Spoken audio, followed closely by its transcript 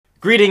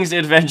Greetings,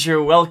 adventure.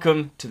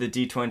 Welcome to the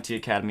D20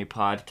 Academy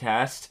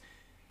podcast.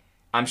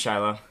 I'm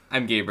Shiloh.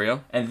 I'm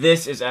Gabriel. And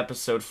this is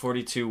episode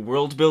 42,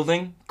 World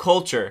Building,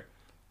 Culture,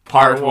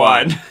 Part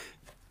 1.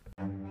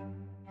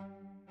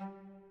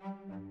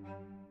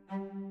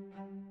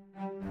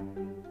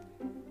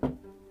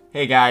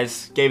 Hey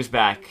guys, Gabe's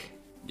back.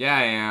 Yeah,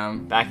 I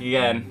am. Back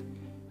again.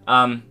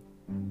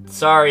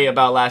 Sorry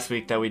about last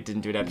week that we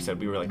didn't do an episode.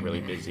 We were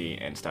really busy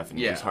and stuff, and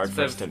it was hard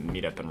for us to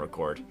meet up and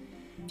record.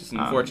 Just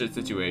an unfortunate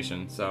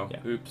situation, so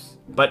oops.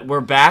 But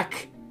we're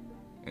back.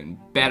 And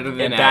better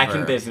than and ever. Back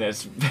in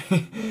business.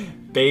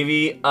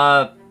 Baby,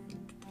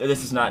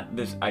 this is not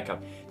this icon.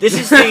 This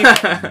is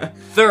the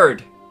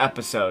third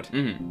episode of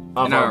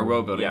in our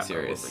world building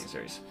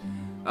series.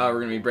 We're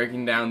going to be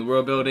breaking down the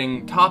world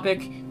building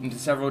topic into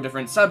several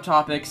different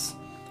subtopics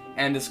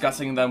and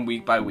discussing them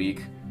week by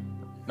week.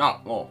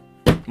 Month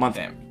by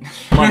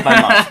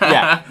month.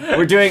 Yeah.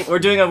 We're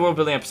doing a world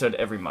building episode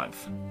every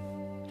month.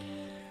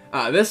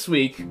 This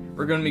week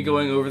we're going to be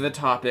going over the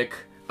topic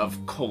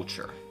of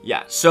culture.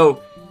 Yeah.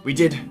 So we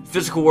did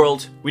physical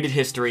world, we did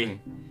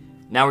history.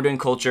 Now we're doing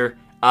culture.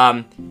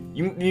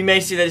 You may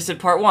see that it said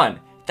part 1.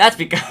 That's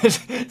because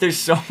there's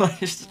so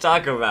much to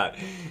talk about.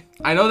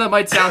 I know that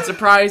might sound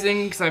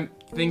surprising because I'm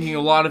thinking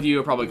a lot of you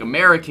are probably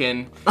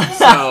American,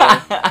 so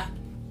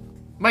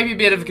might be a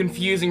bit of a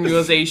confusing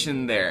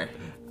realization there.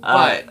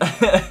 But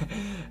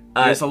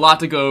there's a lot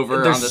to go over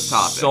on this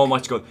topic. There's so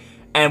much go.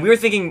 And we were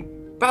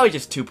thinking probably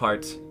just 2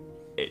 parts.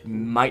 It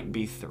might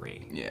be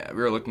 3. Yeah, we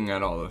were looking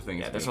at all the things.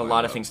 Yeah, there's a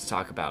lot of things to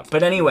talk about.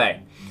 But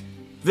anyway,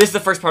 this is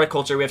the first part of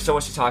culture. We have so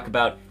much to talk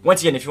about.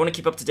 Once again, if you want to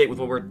keep up to date with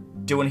what we're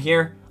doing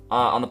here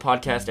on the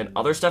podcast and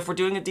other stuff we're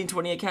doing at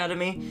D20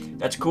 Academy,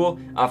 that's cool.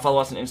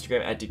 Follow us on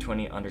Instagram at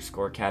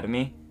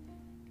D20_Academy.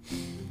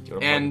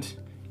 And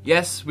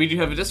yes, we do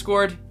have a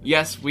Discord.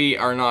 Yes, we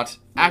are not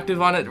active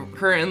on it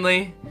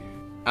currently.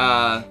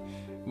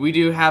 We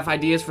do have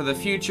ideas for the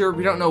future.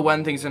 We don't know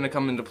when things are going to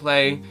come into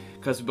play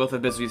because we both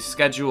have busy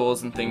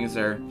schedules and things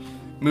are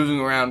moving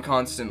around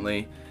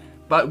constantly.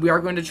 But we are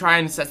going to try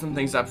and set some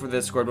things up for the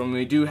Discord when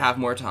we do have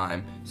more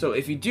time. So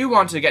if you do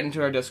want to get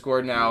into our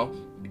Discord now,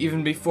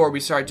 even before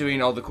we start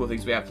doing all the cool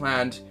things we have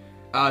planned,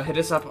 hit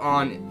us up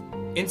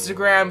on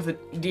Instagram with a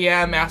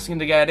DM asking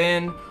to get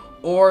in,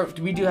 or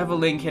we do have a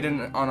link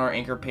hidden on our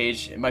Anchor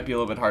page. It might be a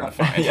little bit hard to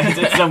find. Yeah,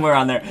 it's somewhere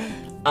on there.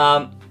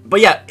 But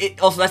yeah,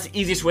 also that's the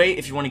easiest way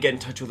if you want to get in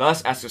touch with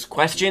us, ask us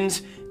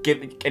questions,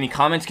 give any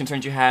comments,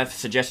 concerns you have,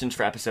 suggestions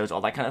for episodes, all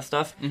that kind of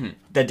stuff.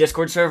 The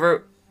Discord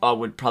server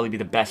would probably be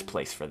the best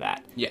place for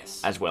that.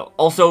 Yes. As well.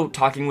 Also,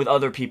 talking with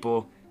other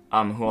people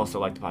who also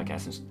like the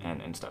podcast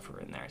and stuff who are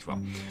in there as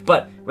well.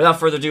 But without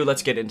further ado,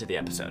 let's get into the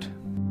episode.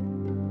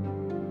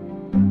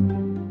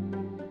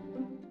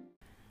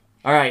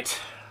 All right.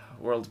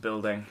 World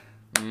building.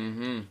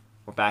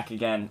 We're back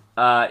again.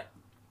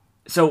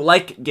 So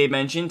like Gabe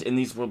mentioned, in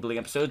these world building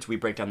episodes, we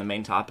break down the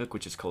main topic,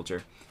 which is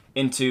culture,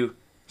 into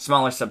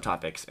smaller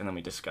subtopics, and then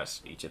we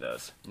discuss each of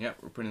those. Yep,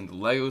 we're putting the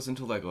Legos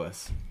into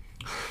Legolas.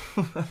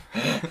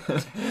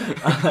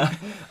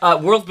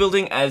 World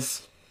building,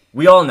 as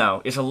we all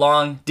know, is a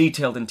long,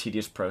 detailed, and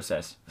tedious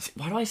process.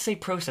 Why do I say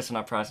process and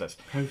not process?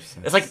 Process.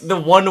 It's like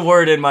the one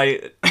word in my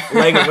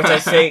language which I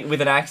say with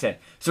an accent.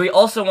 So we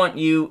also want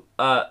you,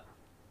 we want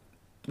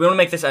to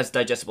make this as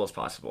digestible as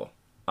possible.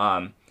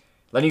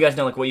 Letting you guys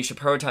know what you should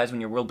prioritize when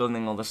you're world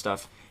building all this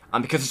stuff,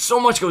 because so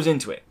much goes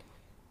into it,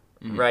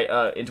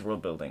 right? Into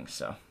world building.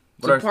 So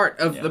part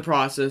of the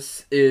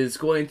process is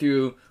going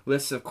through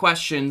lists of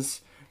questions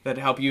that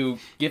help you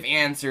give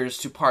answers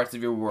to parts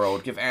of your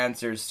world, give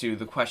answers to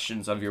the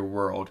questions of your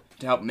world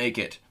to help make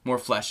it more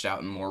fleshed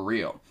out and more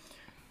real.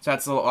 So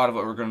that's a lot of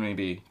what we're going to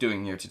be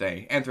doing here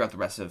today and throughout the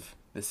rest of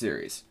the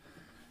series.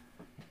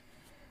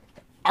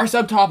 Our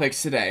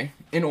subtopics today,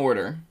 in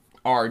order,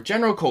 are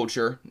general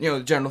culture,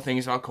 general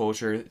things about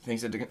culture,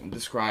 things that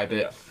describe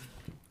it,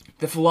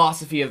 the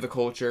philosophy of the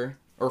culture,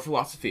 or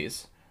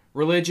philosophies,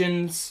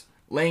 religions,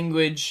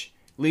 language,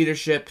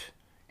 leadership,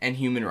 and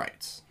human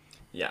rights.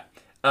 Yeah.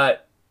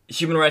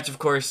 Human rights, of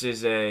course,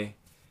 is a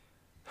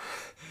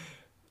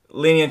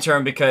lenient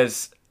term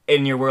because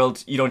in your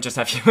world, you don't just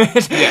have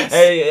humans. Yes.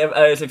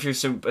 If you're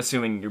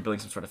assuming you're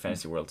building some sort of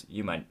fantasy world,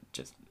 you might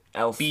just...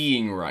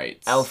 Being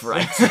rights. Elf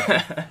rights.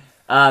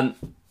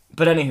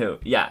 But anywho,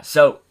 yeah,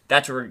 so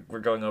that's what we're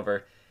going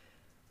over.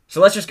 So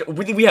let's just go.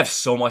 We have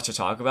so much to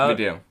talk about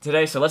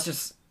today, so let's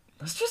just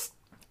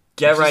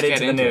get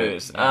into the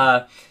news.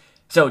 Yeah.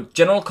 So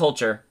general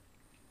culture,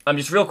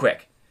 just real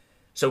quick.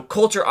 So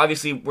culture,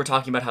 obviously, we're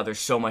talking about how there's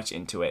so much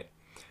into it.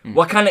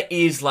 What kind of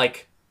is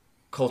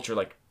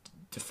culture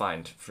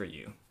defined for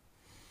you?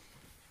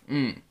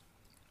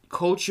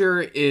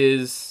 Culture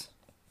is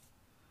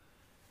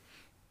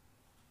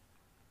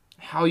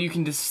how you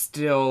can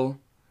distill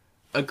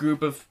a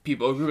group of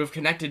people, a group of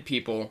connected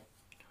people.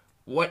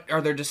 What are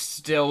their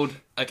distilled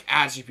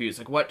attributes?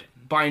 What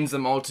binds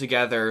them all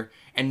together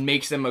and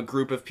makes them a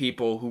group of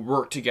people who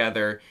work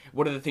together?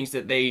 What are the things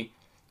that they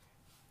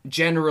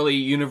generally,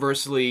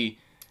 universally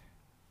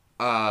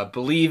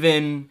believe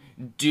in,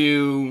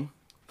 do,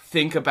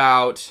 think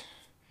about,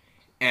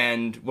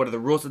 and what are the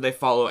rules that they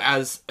follow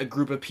as a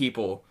group of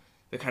people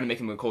that kind of make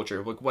them a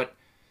culture. Like, what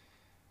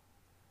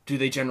do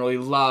they generally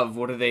love?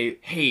 What do they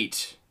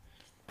hate?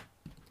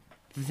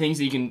 The things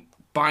that you can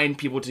bind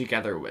people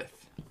together with.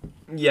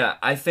 Yeah,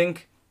 I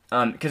think,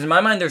 because in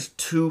my mind there's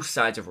two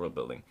sides of world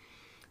building.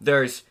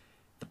 There's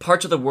the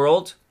parts of the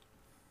world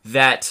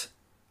that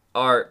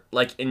are,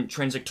 like,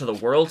 intrinsic to the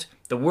world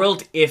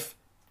if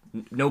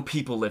no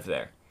people live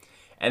there.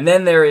 And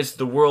then there is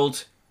the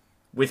world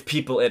with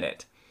people in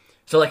it.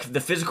 So, like,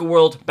 the physical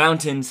world,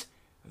 mountains,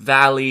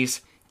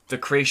 valleys, the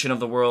creation of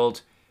the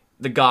world,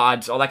 the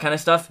gods, all that kind of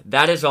stuff,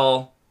 that is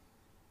all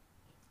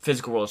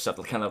physical world stuff,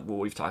 kind of what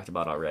we've talked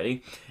about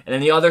already. And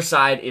then the other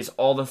side is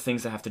all the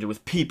things that have to do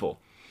with people,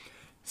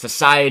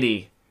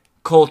 society,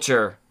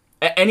 culture,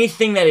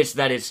 anything that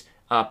is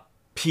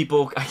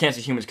people. I can't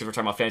say humans because we're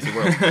talking about fantasy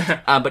world,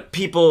 but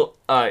people,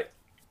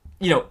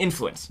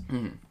 influence,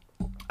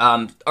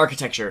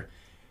 architecture,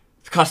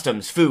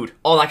 customs, food,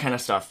 all that kind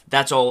of stuff.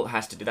 That's all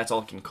has to do. That's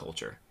all in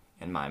culture,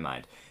 in my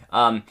mind.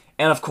 And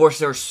of course,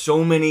 there are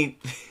so many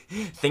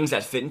things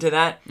that fit into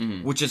that,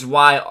 which is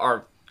why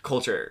our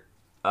culture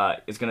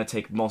is going to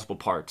take multiple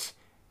parts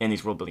in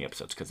these world building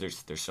episodes, because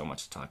there's so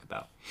much to talk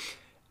about.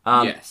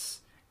 Yes,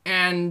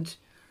 and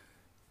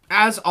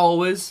as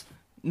always,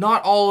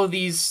 not all of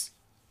these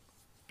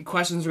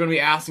questions we're going to be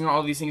asking, all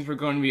of these things we're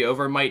going to be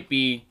over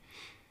they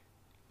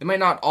might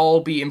not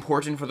all be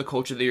important for the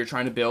culture that you're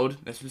trying to build,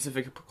 the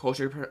specific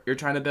culture you're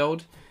trying to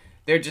build.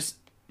 They're just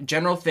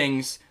general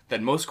things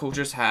that most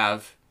cultures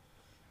have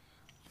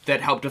that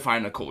help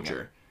define a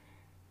culture.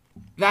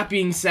 That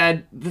being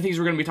said, the things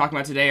we're going to be talking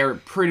about today are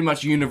pretty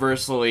much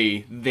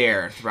universally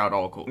there throughout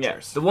all cultures. Yeah.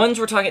 The ones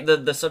we're talking, the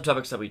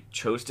subtopics that we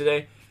chose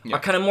today are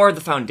kind of more of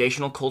the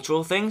foundational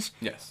cultural things.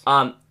 Yes.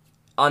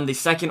 On the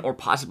second or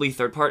possibly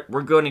third part,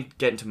 we're going to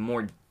get into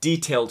more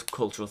detailed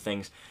cultural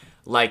things,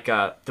 like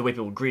the way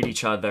people greet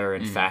each other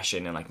and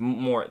fashion and like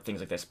more things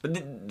like this.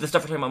 But the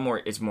stuff we're talking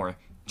about is more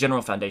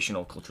general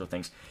foundational cultural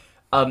things.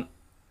 I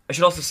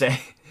should also say,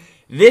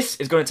 this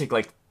episode's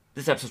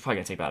probably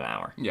going to take about an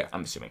hour. Yeah.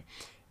 I'm assuming.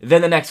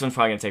 Then the next one's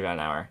probably going to take about an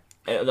hour.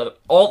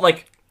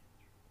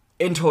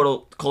 In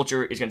total,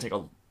 culture is going to take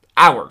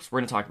hours. We're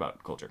going to talk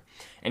about culture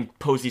and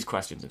pose these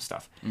questions and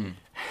stuff.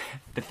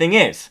 The thing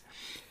is,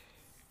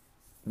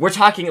 we're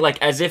talking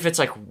as if it's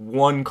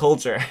one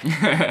culture.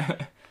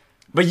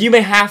 But you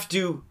may have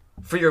to,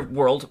 for your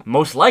world,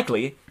 most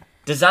likely,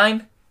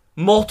 design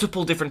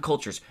multiple different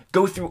cultures.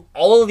 Go through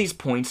all of these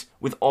points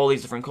with all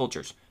these different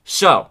cultures.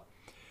 So,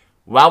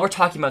 while we're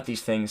talking about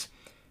these things,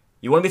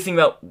 you want to be thinking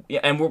about,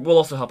 and we'll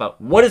also help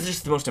out, what is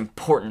just the most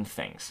important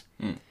things?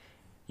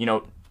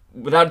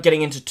 Without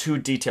getting into too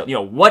detailed,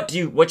 what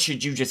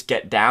should you just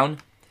get down?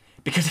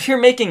 Because if you're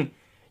making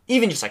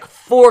even just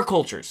 4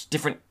 cultures,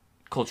 different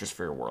cultures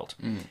for your world,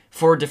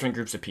 4 different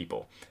groups of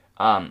people,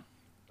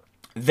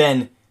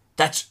 then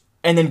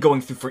then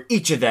going through for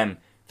each of them,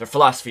 their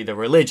philosophy, their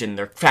religion,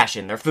 their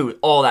fashion, their food,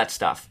 all that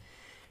stuff.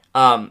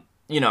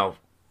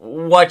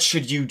 What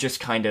should you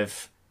just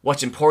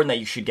what's important that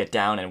you should get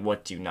down and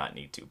what do you not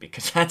need to?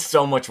 Because that's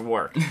so much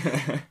work.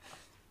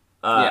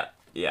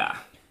 Yeah.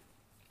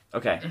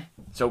 Okay,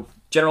 so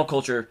general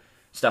culture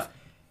stuff.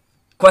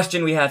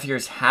 Question we have here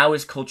is, how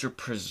is culture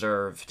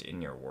preserved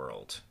in your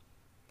world?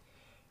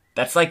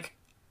 That's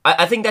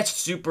I think that's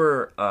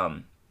super,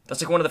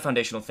 that's one of the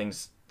foundational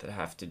things that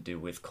have to do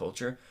with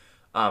culture,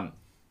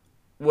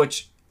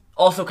 which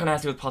also kind of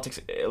has to do with politics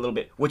a little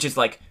bit, which is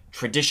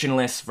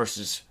traditionalists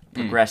versus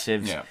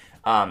progressives,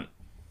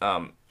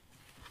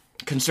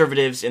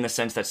 conservatives in the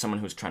sense that someone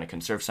who's trying to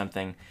conserve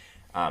something,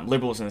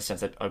 liberals in the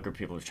sense that a group of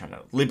people who's trying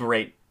to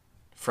liberate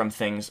from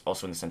things,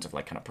 also in the sense of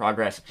kind of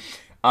progress.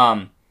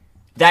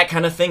 That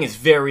kind of thing is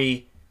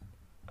very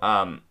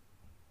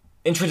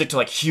intrinsic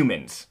to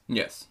humans.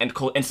 Yes. And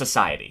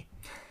society.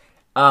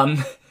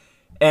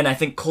 And I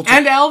think culture...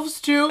 And elves,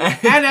 too.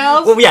 And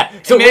elves. Well, yeah.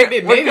 So maybe.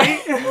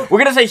 We're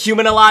going to say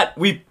human a lot.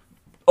 We're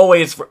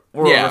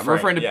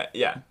referring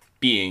to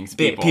beings,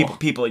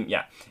 people in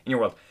your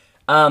world.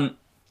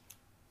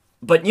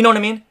 But you know what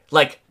I mean?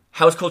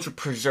 How is culture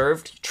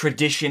preserved,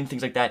 tradition,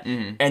 things like that,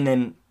 and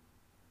then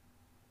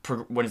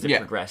when does it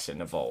progress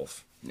and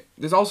evolve?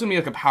 There's also going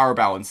to be a power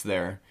balance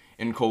there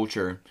in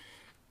culture.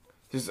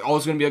 There's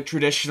always going to be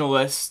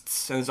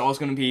traditionalists, and there's always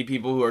going to be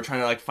people who are trying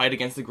to fight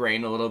against the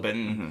grain a little bit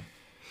and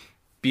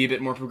be a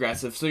bit more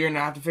progressive. So you're going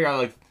to have to figure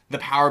out the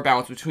power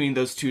balance between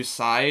those two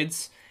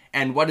sides,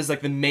 and what is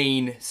the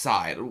main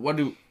side. What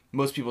do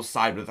most people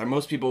side with? Are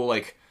most people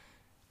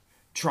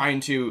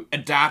trying to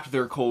adapt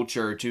their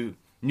culture to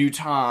new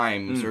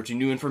times or to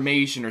new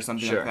information or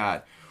something like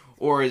that?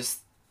 Or is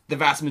the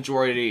vast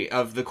majority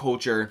of the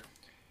culture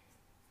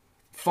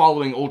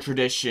following old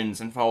traditions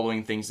and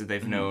following things that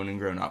they've known and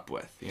grown up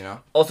with,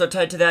 Also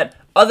tied to that,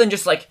 other than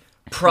just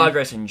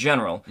progress in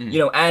general,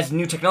 as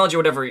new technology or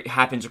whatever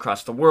happens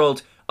across the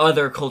world,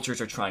 other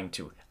cultures are trying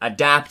to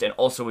adapt and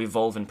also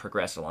evolve and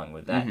progress along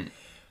with that.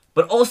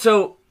 But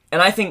also,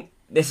 and I think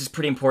this is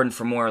pretty important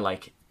for more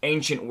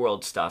ancient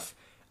world stuff,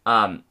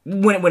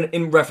 when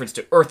in reference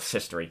to Earth's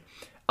history,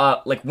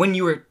 like when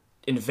you were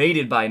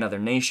invaded by another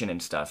nation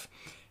and stuff,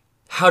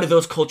 how do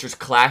those cultures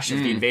clash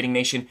as the invading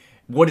nation?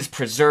 What is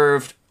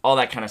preserved? All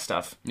that kind of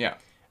stuff. Yeah.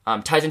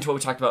 Ties into what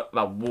we talked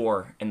about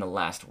war in the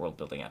last world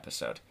building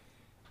episode.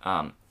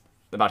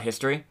 About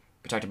history.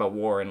 We talked about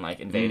war and like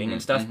invading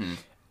and stuff.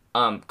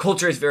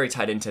 Culture is very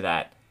tied into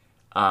that.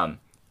 And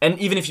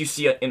even if you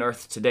see it in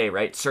Earth today,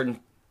 right? Certain,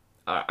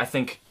 I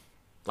think,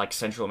 like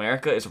Central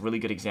America is a really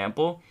good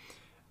example.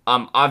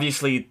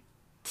 Obviously,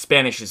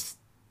 Spanish is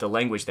the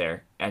language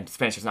there, and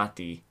Spanish is not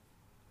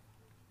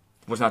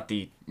was not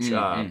the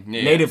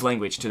native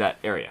language to that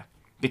area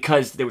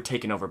because they were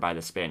taken over by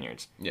the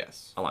Spaniards.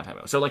 Yes. A long time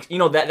ago. So like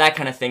that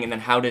kind of thing, and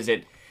then how does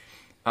it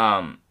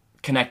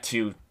connect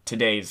to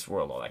today's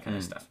world? All that kind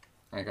of stuff.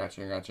 I got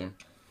you.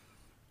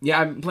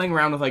 Yeah, I'm playing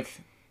around with like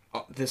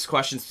this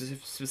question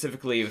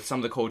specifically with some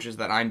of the cultures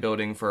that I'm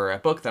building for a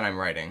book that I'm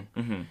writing,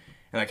 and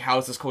like how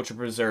is this culture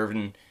preserved?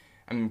 And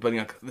I'm building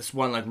like this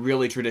one like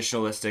really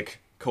traditionalistic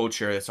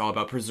culture that's all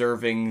about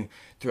preserving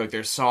through like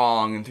their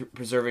song and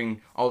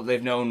preserving all that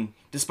they've known,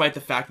 despite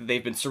the fact that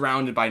they've been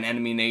surrounded by an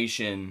enemy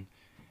nation,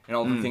 and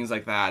all the things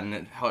like that,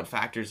 and how it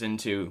factors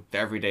into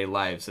their everyday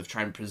lives of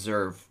trying to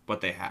preserve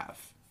what they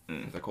have,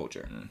 the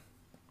culture.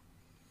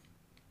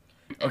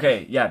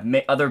 Okay, yeah.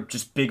 Other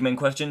just big main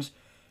questions.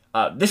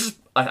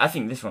 I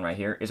think this one right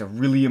here is a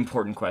really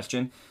important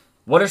question.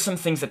 What are some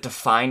things that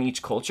define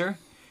each culture?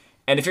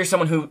 And if you're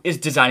someone who is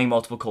designing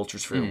multiple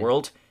cultures for your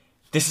world,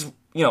 this is,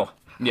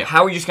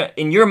 how are you just gonna,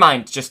 in your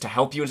mind, just to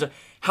help you,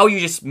 how are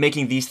you just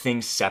making these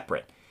things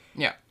separate?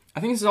 Yeah, I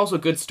think this is also a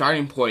good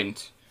starting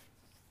point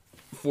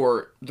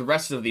for the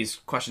rest of these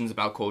questions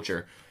about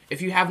culture.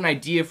 If you have an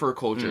idea for a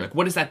culture, like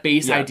what is that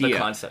base idea? The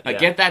concept, like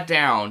get that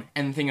down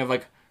and think of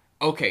like,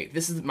 okay,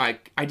 this is my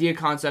idea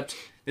concept.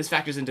 This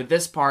factors into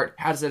this part.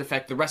 How does it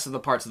affect the rest of the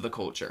parts of the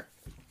culture?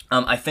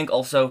 I think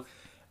also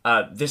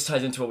this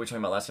ties into what we were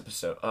talking about last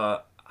episode.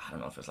 I don't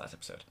know if it was last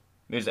episode.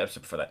 Maybe it was the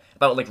episode before that.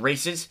 About like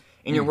races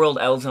in your world,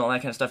 elves and all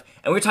that kind of stuff.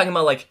 And we were talking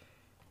about like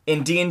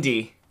in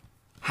D&D,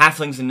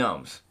 halflings and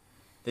gnomes.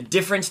 The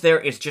difference there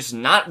is just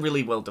not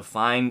really well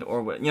defined, or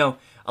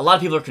a lot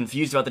of people are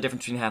confused about the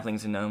difference between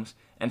halflings and gnomes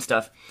and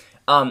stuff.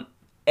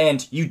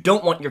 And you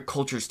don't want your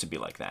cultures to be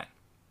like that.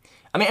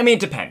 I mean, it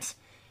depends.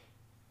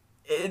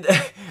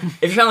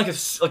 If you're trying like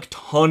a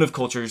ton of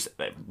cultures,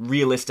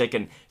 realistic,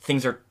 and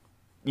things are,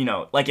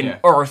 like in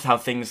Earth, how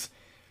things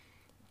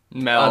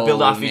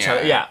build off of each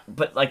other. Yeah,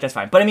 but like that's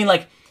fine. But I mean,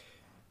 like,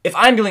 if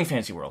I'm doing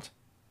Fantasy World,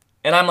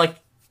 and I'm like,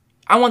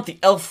 I want the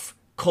elf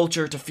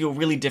culture to feel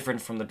really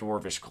different from the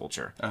dwarvish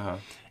culture,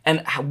 and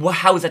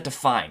how is that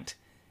defined?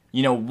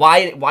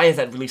 Why does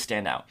that really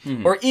stand out?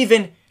 Or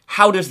even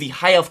how does the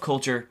high elf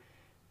culture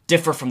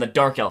differ from the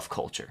dark elf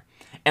culture?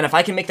 And if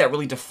I can make that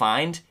really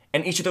defined,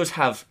 and each of those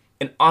have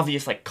an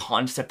obvious like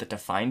concept that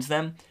defines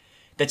them,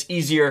 that's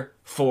easier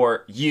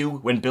for you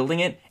when building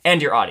it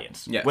and your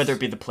audience, whether it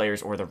be the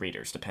players or the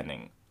readers,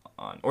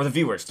 or the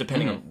viewers,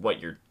 depending on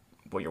what you're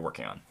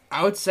working on.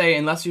 I would say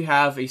unless you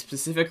have a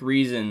specific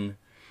reason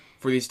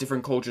for these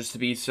different cultures to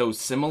be so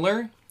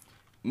similar,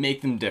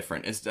 make them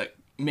different. It's like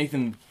make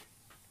them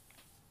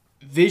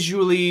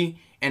visually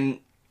and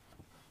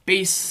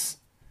base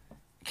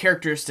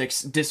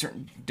characteristics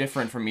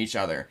different from each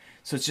other.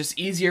 So it's just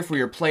easier for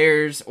your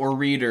players or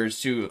readers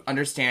to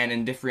understand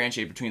and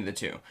differentiate between the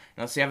two.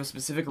 Unless you have a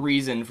specific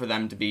reason for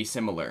them to be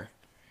similar.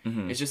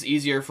 It's just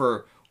easier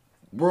for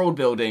world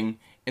building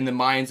in the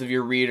minds of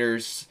your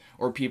readers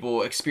or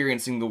people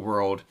experiencing the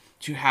world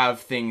to have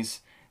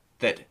things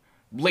that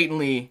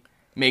blatantly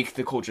make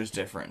the cultures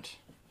different.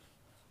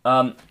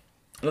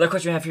 Another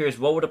question we have here is,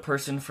 what would a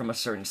person from a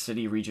certain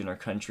city, region, or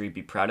country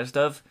be proudest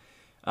of?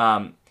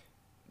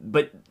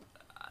 But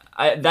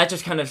that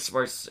just kind of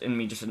sparks in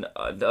me just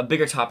a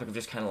bigger topic of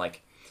just kind of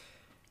like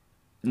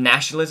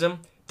nationalism.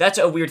 That's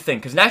a weird thing,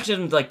 because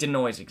nationalism like didn't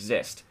always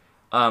exist.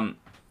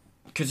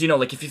 Because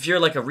like if you're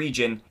like a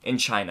region in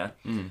China,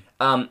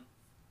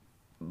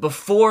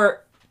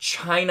 before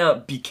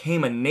China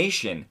became a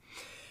nation,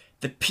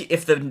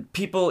 if the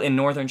people in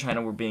northern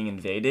China were being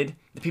invaded,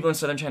 the people in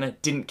southern China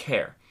didn't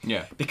care.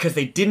 Yeah. Because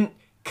they didn't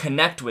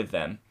connect with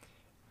them.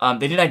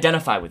 They didn't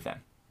identify with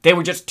them. They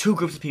were just two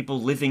groups of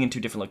people living in two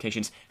different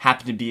locations,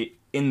 happened to be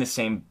in the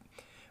same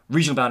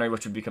regional boundary,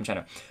 which would become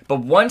China.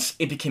 But once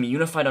it became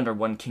unified under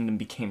one kingdom,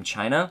 became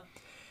China,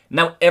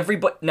 now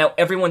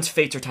everyone's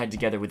fates are tied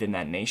together within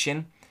that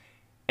nation,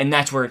 and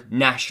that's where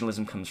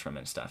nationalism comes from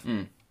and stuff.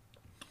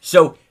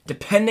 So,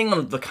 depending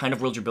on the kind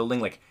of world you're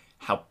building, like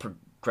how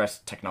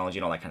progressed technology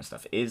and all that kind of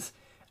stuff is,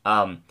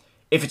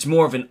 if it's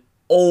more of an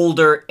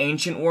older,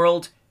 ancient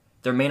world,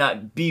 there may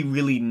not be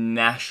really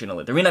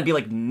nationalism. There may not be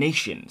like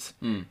nations.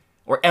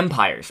 Or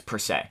empires, per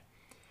se.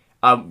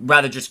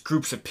 Rather just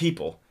groups of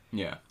people.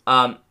 Yeah.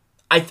 I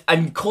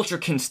mean, culture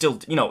can still,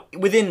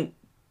 within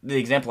the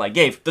example I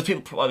gave, those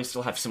people probably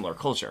still have similar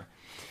culture.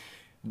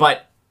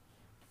 But,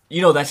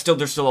 there's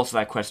still also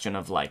that question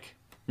of, like,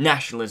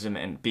 nationalism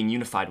and being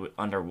unified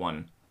under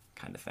one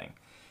kind of thing.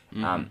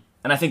 And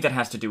I think that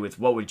has to do with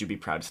what would you be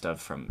proudest of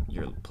from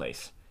your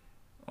place.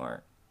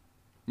 Or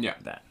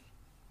that.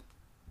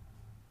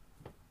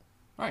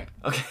 Right.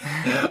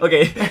 Okay.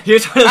 Okay.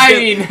 Here's how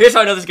here's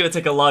how I know this is gonna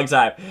take a long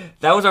time.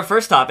 That was our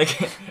first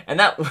topic, and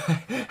that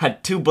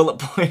had 2 bullet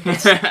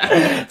points.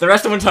 The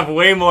rest of them have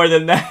way more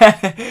than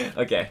that.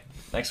 Okay.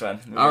 Next one.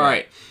 All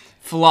right.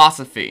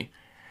 Philosophy.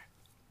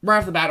 Right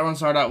off the bat, I want to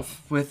start out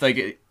with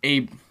like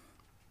a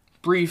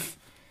brief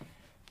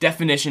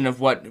definition of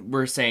what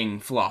we're saying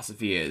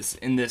philosophy is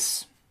in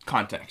this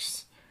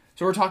context.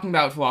 So we're talking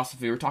about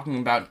philosophy. We're talking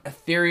about a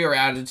theory or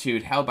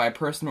attitude held by a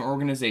person or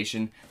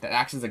organization that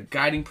acts as a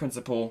guiding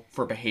principle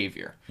for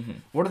behavior. Mm-hmm.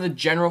 What are the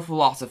general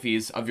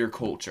philosophies of your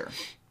culture?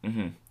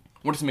 Mm-hmm.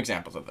 What are some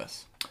examples of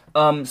this?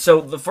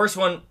 So the first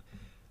one,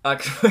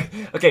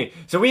 okay,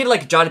 so we had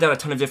like jotted down a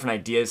ton of different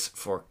ideas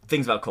for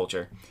things about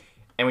culture,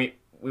 and we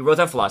wrote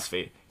down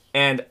philosophy,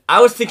 and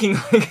I was thinking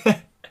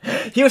like,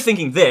 he was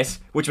thinking this,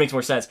 which makes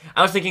more sense.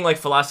 I was thinking like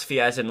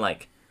philosophy as in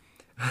like,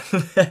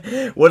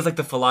 what is like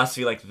the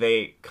philosophy like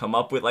they come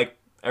up with, like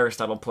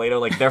Aristotle,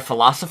 Plato, like they're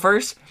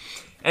philosophers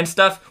and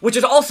stuff, which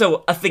is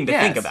also a thing to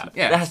think about.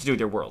 Yeah. That has to do with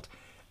your world.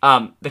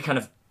 The kind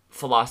of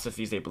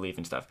philosophies they believe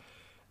and stuff.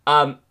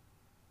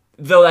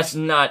 Though that's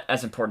not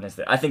as important as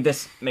that. I think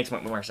this makes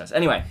more sense.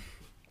 Anyway,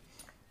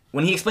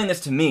 when he explained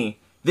this to me,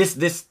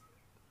 this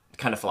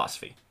kind of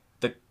philosophy,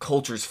 the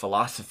culture's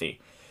philosophy,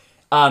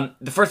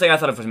 the first thing I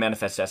thought of was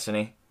manifest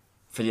destiny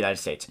for the United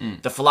States.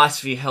 The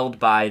philosophy held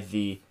by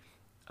the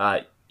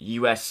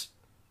U.S.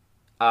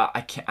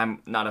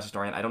 I'm not a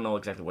historian. I don't know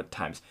exactly what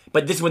times,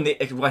 but this is when the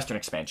Western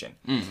expansion.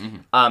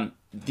 Mm-hmm.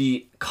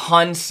 The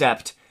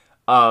concept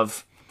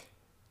of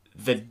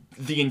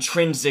the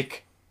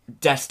intrinsic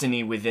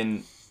destiny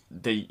within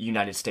the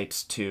United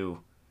States to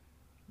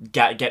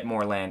get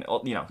more land,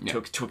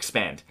 to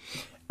expand.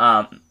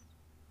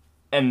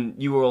 And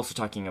you were also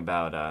talking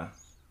about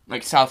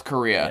like South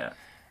Korea. Yeah.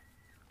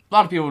 A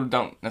lot of people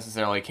don't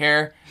necessarily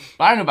care,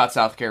 but I know about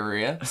South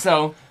Korea.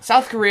 So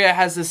South Korea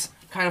has this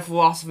kind of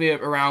philosophy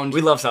around...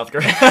 We love South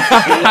Korea,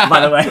 by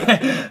the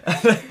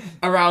way.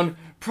 Around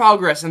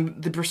progress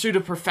and the pursuit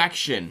of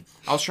perfection.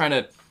 I was trying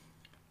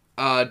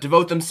to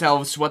devote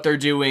themselves to what they're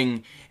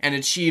doing and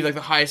achieve like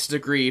the highest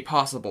degree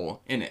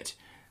possible in it.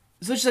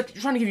 So it's just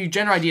like trying to give you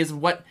general ideas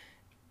of what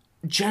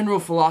general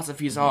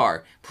philosophies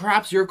are.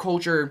 Perhaps your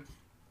culture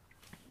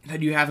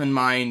that you have in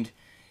mind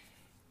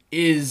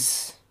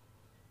is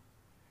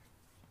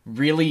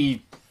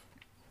really...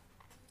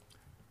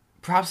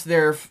 Perhaps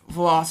their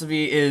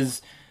philosophy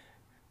is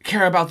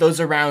care about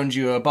those around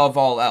you above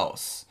all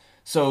else.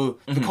 So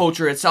the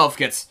culture itself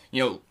gets,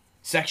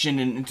 sectioned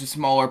into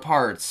smaller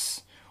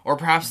parts. Or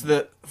perhaps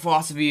the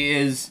philosophy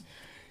is,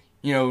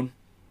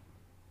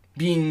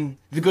 being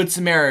the good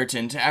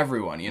Samaritan to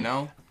everyone,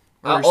 Or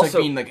just also,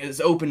 being like as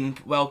open and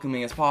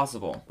welcoming as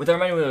possible. What that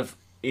reminded me of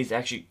is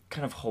actually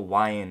kind of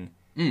Hawaiian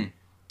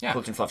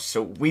culture and philosophy.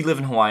 So we live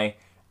in Hawaii.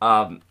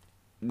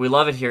 We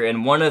love it here,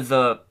 and one of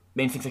the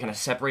main things that kind of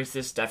separates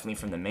this definitely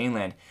from the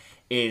mainland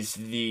is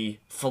the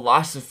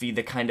philosophy,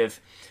 the kind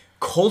of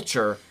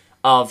culture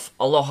of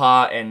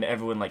aloha and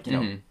everyone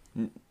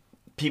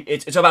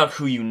it's about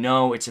who you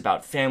know, it's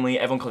about family,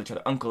 everyone calls each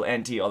other uncle,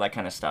 auntie, all that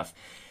kind of stuff,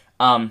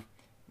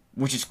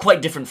 which is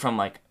quite different from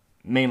like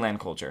mainland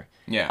culture.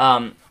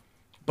 Yeah.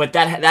 But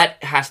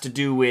that has to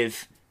do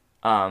with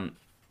can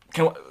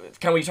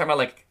we talk about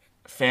like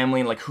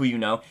family and like who you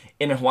know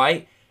in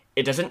Hawaii?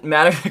 It doesn't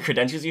matter the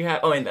credentials you have.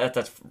 Oh, and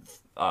that's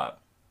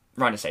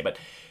wrong to say, but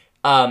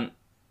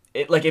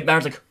it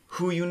matters like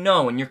who you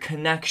know and your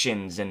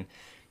connections, and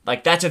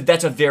like that's a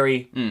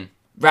very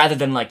rather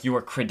than like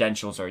your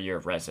credentials or your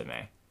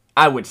resume.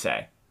 I would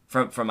say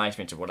from my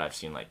experience of what I've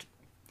seen, like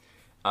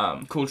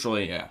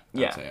culturally, yeah.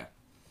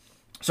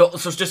 So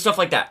it's just stuff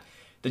like that.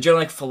 The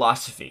general like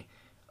philosophy,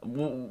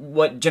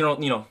 what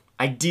general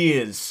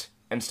ideas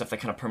and stuff that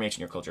kind of permeates in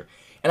your culture.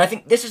 And I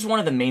think this is one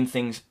of the main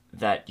things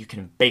that you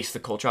can base the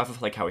culture off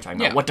of, like how we're talking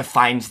about what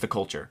defines the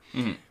culture.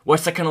 Mm-hmm.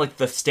 What's the kind of like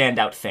the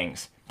standout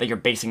things that you're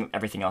basing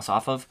everything else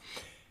off of?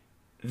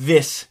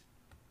 This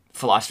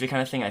philosophy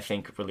kind of thing, I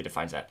think, really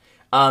defines that.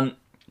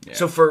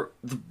 So for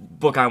the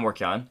book I'm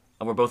working on,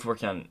 we're both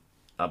working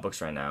on books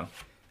right now,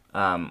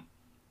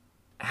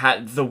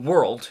 the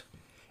world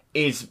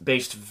is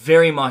based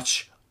very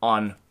much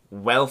on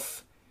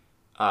wealth.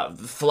 The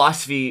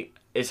philosophy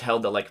is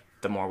held that like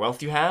the more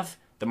wealth you have,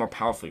 the more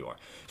powerful you are.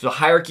 So the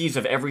hierarchies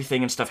of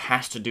everything and stuff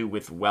has to do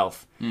with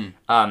wealth.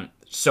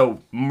 So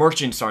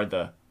merchants are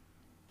the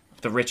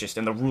richest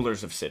and the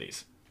rulers of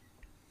cities,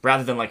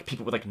 rather than like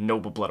people with like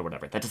noble blood or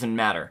whatever. That doesn't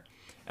matter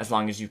as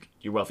long as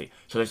you're wealthy.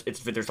 So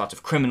there's lots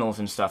of criminals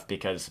and stuff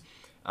because,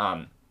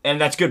 and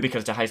that's good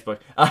because it's a heist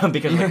book,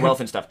 because of like wealth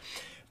and stuff.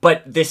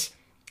 But this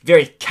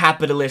very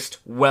capitalist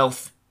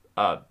wealth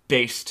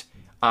based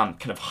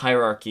kind of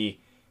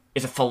hierarchy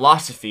is a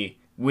philosophy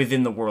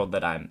within the world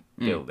that I'm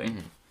building.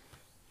 Mm-hmm.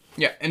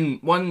 Yeah, and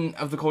one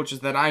of the cultures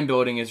that I'm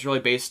building is really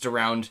based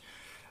around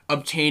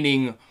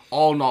obtaining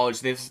all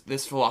knowledge.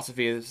 This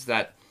philosophy is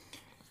that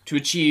to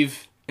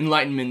achieve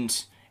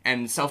enlightenment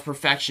and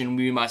self-perfection,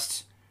 we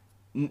must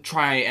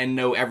try and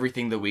know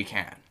everything that we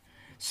can.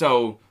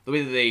 So the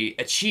way that they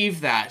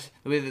achieve that,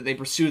 the way that they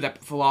pursue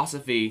that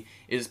philosophy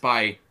is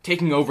by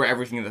taking over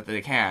everything that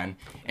they can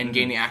and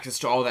gaining access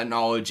to all that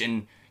knowledge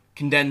and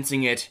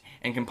condensing it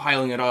and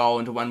compiling it all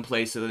into one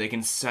place so that they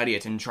can study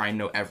it and try and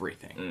know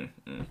everything.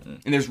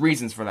 And there's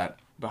reasons for that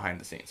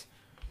behind the scenes.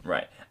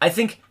 Right. I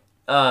think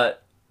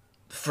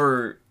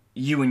for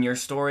you and your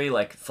story,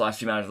 like,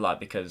 philosophy matters a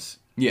lot because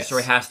your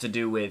story has to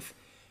do with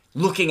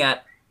looking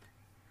at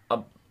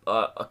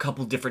a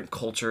couple different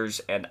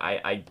cultures and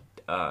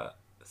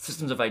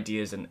systems of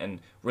ideas and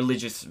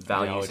religious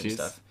values and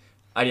stuff.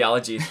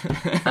 Ideologies.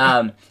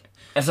 And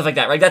stuff like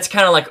that, right? That's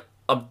kind of like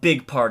a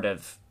big part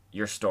of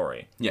your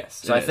story. Yes.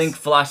 So I think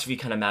philosophy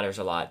kind of matters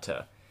a lot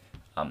to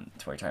what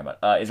you're talking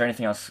about. Is there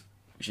anything else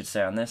we should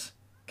say on this?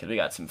 Because we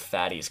got some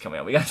fatties coming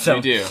up. We got some.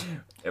 We do.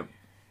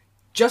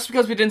 Just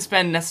because we didn't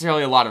spend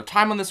necessarily a lot of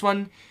time on this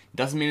one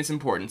doesn't mean it's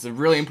important. It's a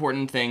really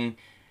important thing,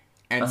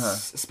 and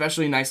it's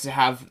especially nice to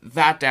have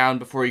that down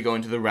before you go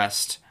into the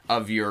rest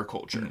of your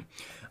culture.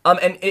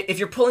 And if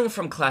you're pulling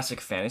from classic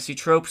fantasy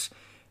tropes,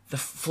 the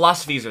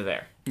philosophies are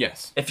there.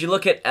 Yes. If you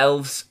look at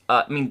elves,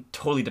 I mean,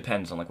 totally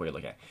depends on like what you're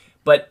looking at.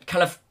 But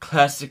kind of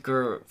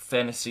classicer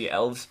fantasy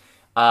elves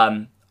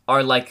are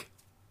like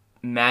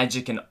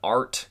magic and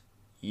art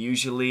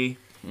usually.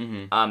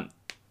 Have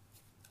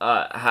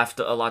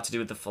a lot to do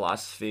with the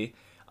philosophy.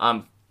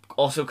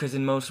 Also, because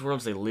in most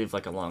worlds they live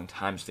like a long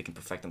time, so they can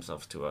perfect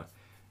themselves to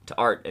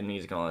art and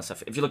music and all that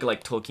stuff. If you look at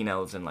like Tolkien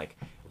elves and like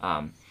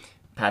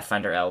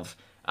Pathfinder elves,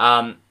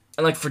 and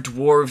like for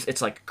dwarves,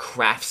 it's like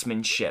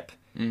craftsmanship.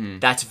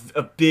 That's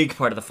a big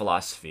part of the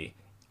philosophy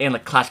and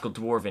like classical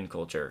dwarven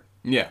culture.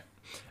 Yeah.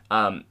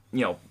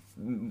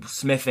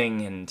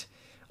 Smithing and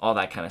all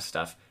that kind of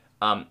stuff.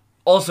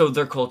 Also,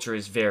 their culture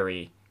is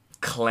very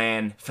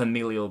clan,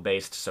 familial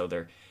based, so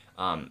they're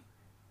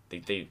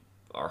they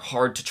are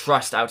hard to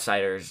trust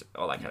outsiders,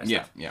 all that kind of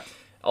stuff. Yeah.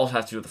 Also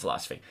has to do with the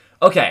philosophy.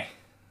 Okay.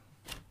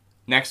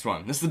 Next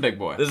one. This is the big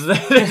boy. This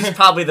is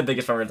probably the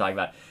biggest one we're going to talk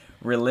about.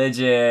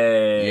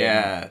 Religion.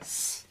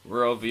 Yes.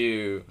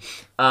 Worldview.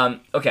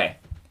 Okay.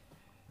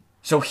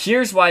 So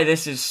here's why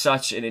this is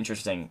such an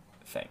interesting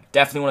thing.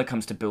 Definitely when it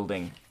comes to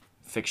building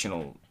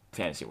fictional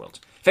fantasy worlds.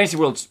 Fantasy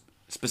worlds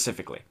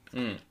specifically.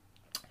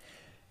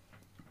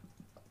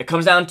 It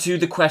comes down to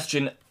the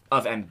question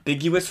of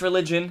ambiguous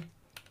religion,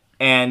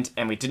 and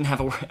we didn't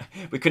have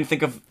we couldn't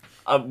think of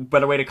a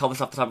better way to call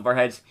this off the top of our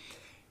heads.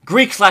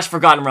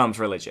 Greek/Forgotten Realms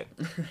religion.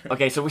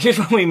 Okay, so here's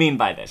what we mean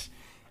by this.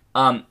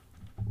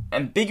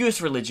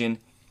 Ambiguous religion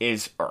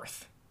is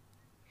Earth.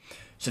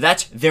 So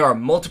there are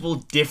multiple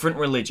different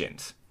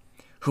religions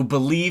who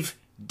believe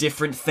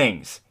different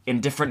things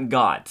in different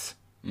gods.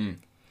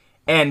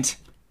 And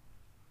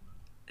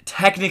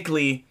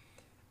technically,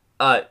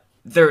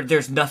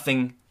 there's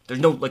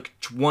no like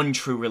one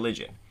true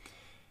religion.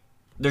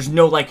 There's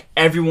no like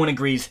everyone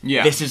agrees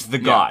this is the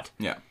god.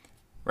 Yeah.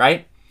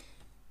 Right?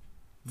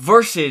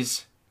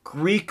 Versus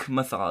Greek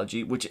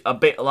mythology, which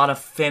a lot of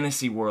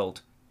fantasy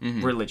world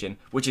religion,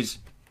 which is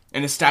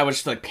an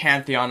established like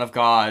pantheon of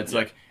gods.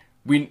 Like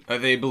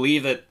they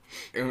believe that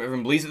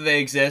everyone believes that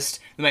they exist.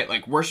 They might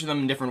like worship them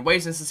in different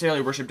ways,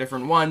 necessarily worship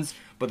different ones,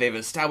 but they've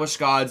established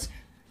gods.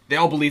 They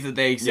all believe that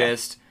they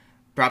exist.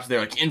 Perhaps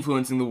they're like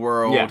influencing the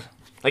world. Yeah.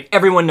 Like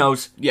everyone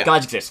knows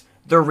gods exist.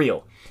 They're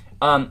real.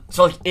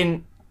 So like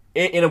in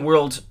a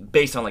world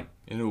based on like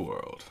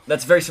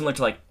that's very similar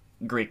to like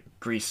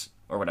Greece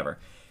or whatever.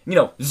 You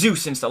know,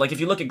 Zeus and stuff. Like if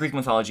you look at Greek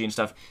mythology and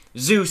stuff,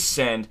 Zeus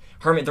and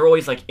Hermes, they're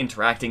always like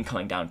interacting,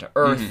 coming down to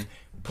Earth,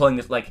 pulling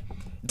this like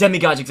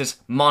demigods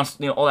exist,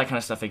 monsters, all that kind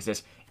of stuff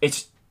exists.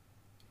 It's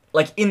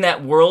like in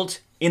that world,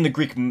 in the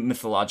Greek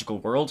mythological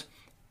world,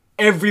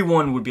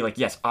 everyone would be like,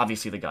 yes,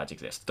 obviously the gods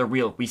exist. They're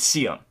real. We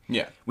see them.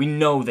 Yeah. We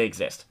know they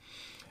exist.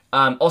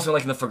 Also,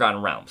 like in the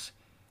Forgotten Realms,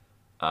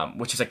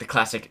 which is like the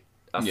classic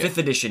 5th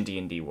edition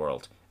D&D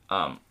world.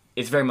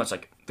 It's very much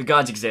like the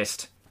gods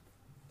exist.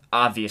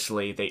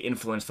 Obviously, they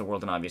influence the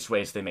world in obvious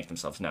ways. They make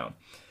themselves known.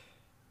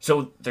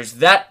 So there's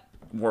that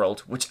world,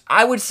 which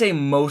I would say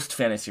most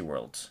fantasy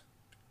worlds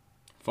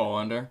fall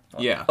under.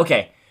 Yeah.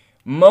 Okay,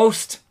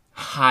 most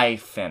high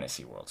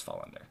fantasy worlds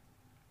fall under.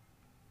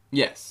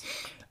 Yes.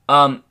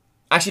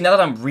 Actually, now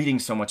that I'm reading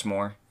so much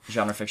more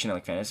genre fiction and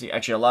like fantasy,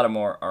 actually a lot of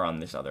more are on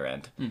this other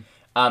end.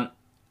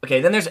 Okay,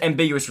 then there's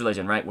ambiguous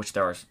religion, right? Which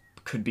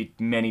could be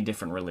many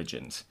different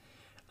religions,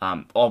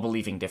 all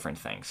believing different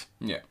things.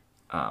 Yeah.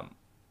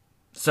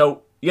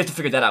 So you have to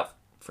figure that out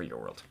for your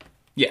world.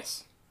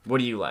 Yes. What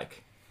do you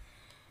like?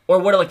 Or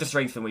what are like the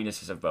strengths and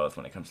weaknesses of both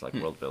when it comes to like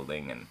world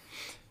building and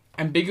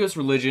ambiguous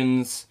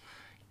religions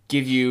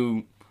give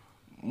you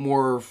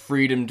more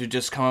freedom to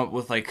just come up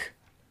with like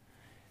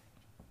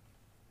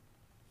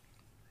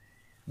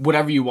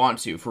whatever you want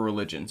to for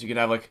religions. You could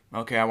have like,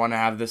 okay, I want to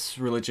have this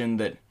religion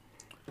that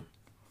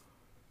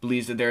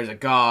believes that there's a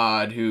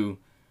god who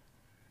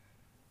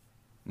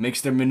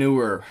makes their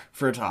manure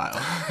fertile,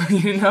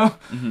 you know?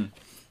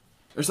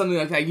 Or something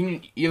like that.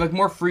 You have like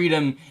more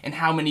freedom in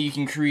how many you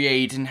can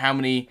create and how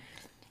many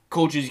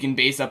cultures you can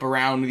base up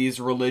around these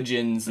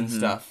religions and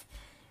stuff.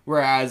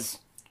 Whereas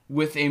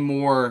with a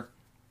more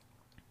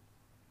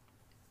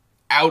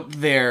out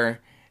there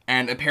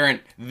and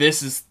apparent.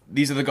 These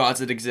are the gods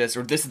that exist,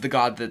 or this is the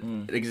god that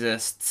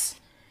exists.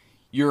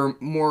 You're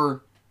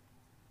more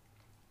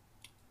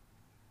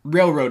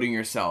railroading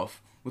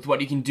yourself with what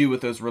you can do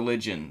with those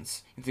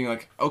religions. You think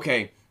like,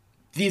 okay,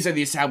 these are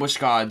the established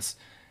gods.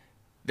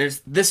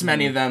 There's this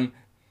many of them.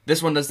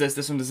 This one does this.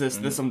 This one does this.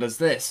 This one does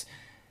this.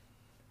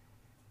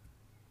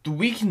 The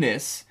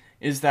weakness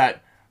is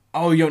that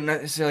you don't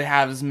necessarily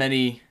have as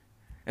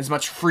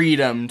much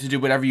freedom to do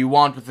whatever you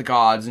want with the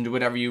gods and do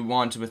whatever you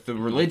want with the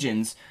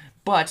religions.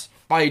 But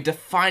by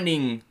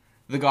defining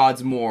the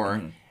gods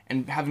more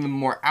and having them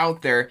more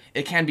out there,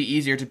 it can be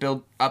easier to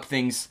build up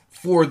things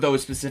for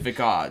those specific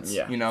gods.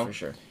 Yeah, you know? for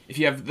sure. If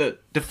you have the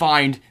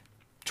defined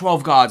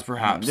 12 gods,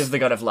 perhaps. This is the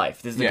god of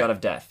life. This is the god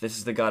of death. This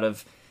is the god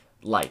of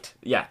light.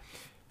 Yeah.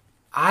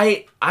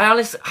 I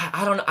honestly,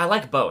 I don't know. I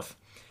like both.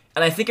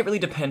 And I think it really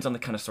depends on the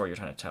kind of story you're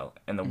trying to tell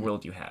and the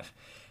world you have.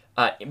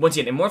 Once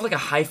again, in more of like a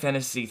high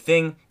fantasy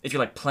thing, if you're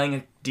like playing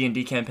a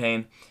D&D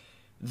campaign,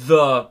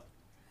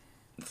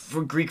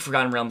 for Greek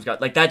Forgotten Realms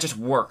god, like that just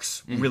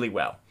works really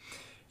well.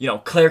 You know,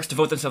 clerics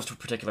devote themselves to a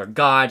particular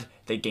god.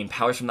 They gain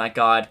powers from that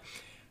god.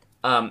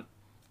 And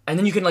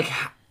then you can like,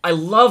 I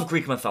love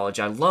Greek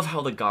mythology. I love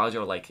how the gods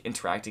are like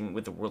interacting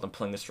with the world and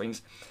pulling the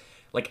strings.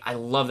 Like, I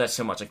love that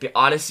so much. Like the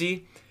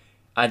Odyssey,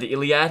 the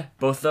Iliad,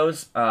 both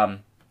those. I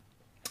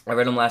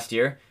read them last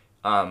year.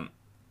 I'm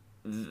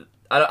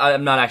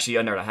not actually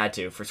a nerd. I had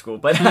to for school,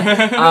 but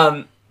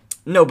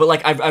no. But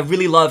like, I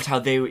really loved how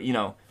they,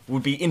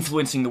 would be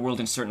influencing the world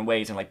in certain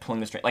ways and like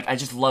pulling the string. Like, I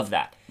just love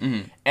that.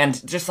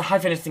 And just the high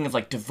fantasy thing of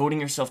like devoting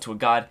yourself to a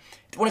god.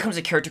 When it comes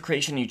to character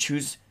creation, you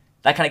choose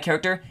that kind of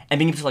character and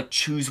being able to like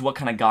choose what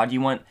kind of god you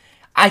want.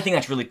 I think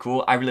that's really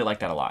cool. I really like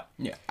that a lot.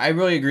 Yeah, I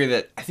really agree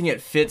that I think it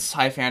fits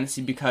high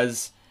fantasy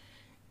because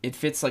it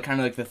fits like kind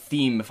of like the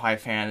theme of high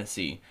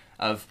fantasy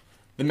of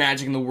the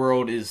magic in the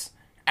world is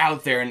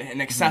out there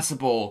and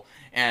accessible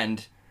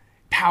and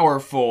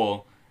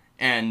powerful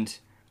and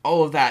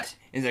all of that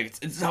is like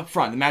it's up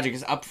front. The magic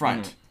is up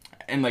front.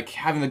 And like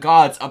having the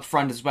gods up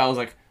front as well is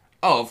like,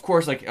 of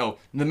course, like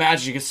the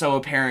magic is so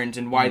apparent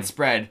and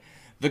widespread.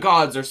 The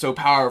gods are so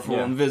powerful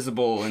and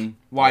visible and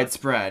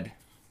widespread.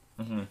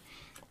 The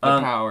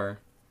power,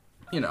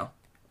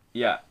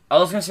 Yeah, I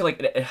was gonna say like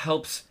it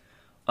helps,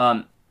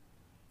 when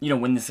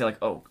they say like,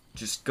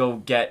 just go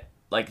get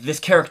like this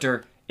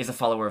character is a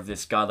follower of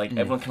this god. Like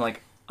everyone can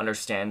like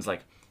understands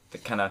like the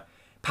kind of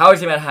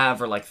powers they might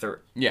have or like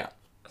their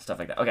stuff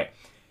like that. Okay,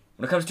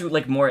 when it comes to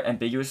like more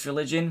ambiguous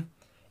religion,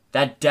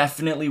 that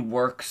definitely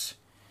works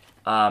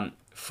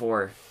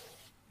for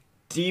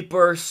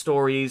deeper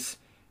stories.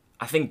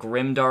 I think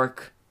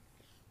grimdark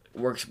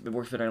works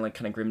better in like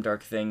kind of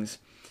grimdark things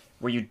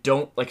where you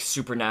don't like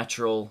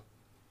supernatural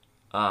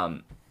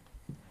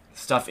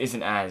stuff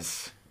isn't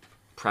as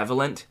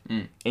prevalent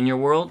in your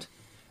world.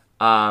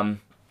 For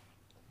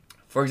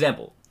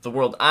example, the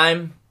world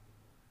I'm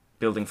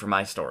building for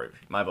my story,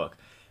 my book,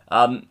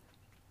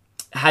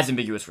 has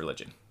ambiguous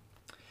religion.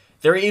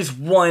 There is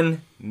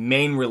one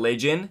main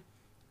religion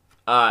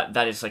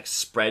that is like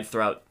spread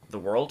throughout the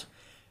world,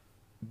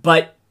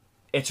 but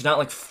it's not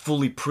like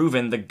fully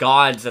proven. The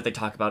gods that they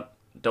talk about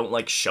don't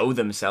like show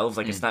themselves.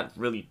 Like it's not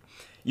really,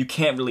 you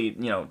can't really,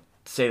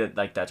 say that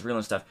like that's real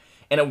and stuff.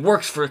 And it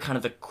works for kind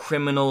of the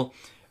criminal.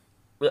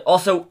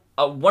 Also,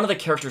 one of the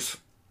characters'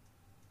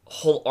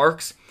 whole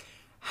arcs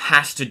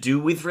has to do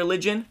with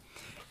religion,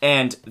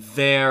 and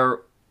they're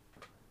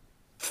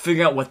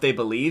figuring out what they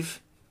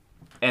believe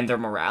and their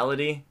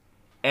morality,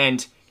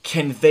 and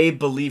can they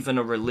believe in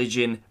a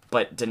religion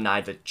but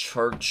deny the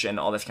church and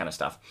all this kind of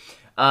stuff.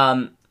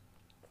 So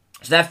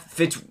that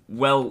fits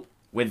well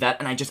with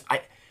that, and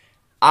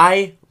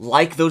I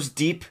like those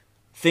deep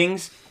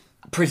things,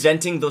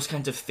 presenting those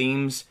kinds of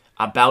themes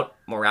about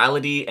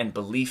morality and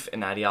belief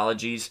and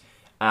ideologies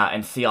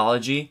and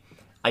theology.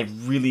 I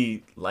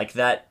really like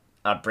that.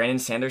 Brandon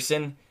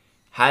Sanderson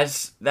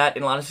has that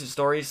in a lot of his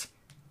stories,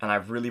 and I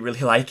really,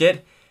 really like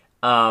it.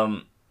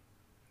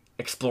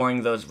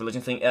 Exploring those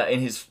religion things.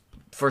 In his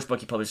first book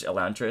he published,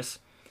 Elantris.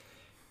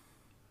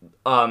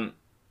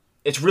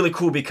 It's really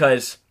cool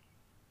because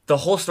the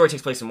whole story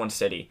takes place in one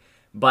city,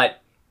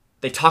 but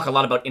they talk a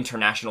lot about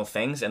international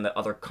things and the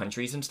other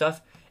countries and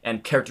stuff,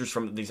 and characters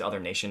from these other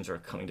nations are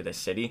coming to this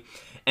city,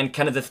 and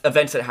kind of the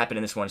events that happen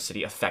in this one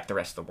city affect the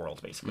rest of the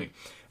world, basically.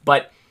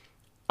 But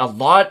a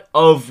lot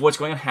of what's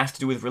going on has to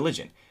do with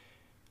religion.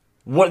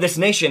 What this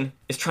nation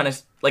is trying to,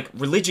 like,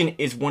 religion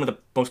is one of the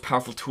most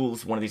powerful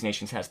tools one of these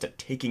nations has to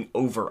taking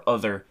over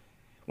other,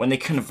 when they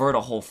convert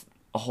a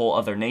whole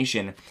other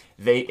nation,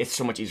 it's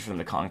so much easier for them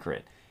to conquer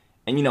it.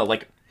 And,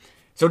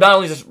 so not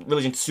only is this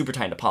religion super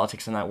tied into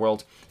politics in that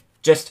world,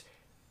 just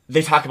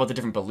they talk about the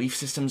different belief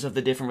systems of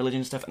the different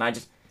religions and stuff, and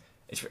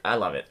I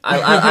love it.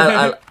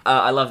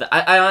 I love that.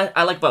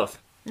 I like both.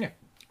 Yeah.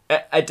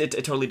 It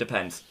totally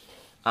depends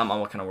on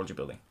what kind of world you're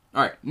building.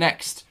 All right,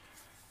 next.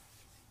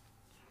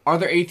 Are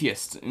there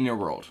atheists in your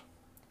world?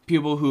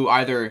 People who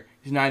either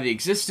deny the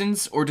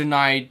existence or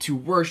deny to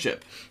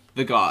worship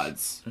the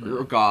gods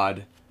or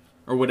God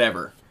or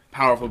whatever,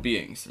 powerful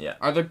beings. Yeah.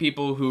 Are there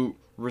people who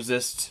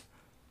resist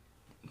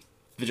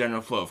the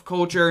general flow of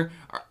culture?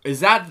 Is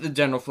that the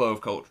general flow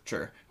of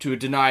culture? To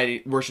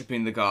deny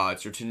worshiping the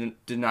gods or to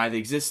deny the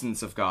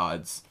existence of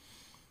gods?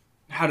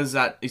 How does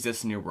that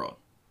exist in your world?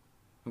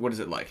 What is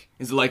it like?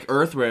 Is it like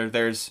Earth where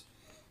there's,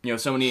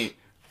 so many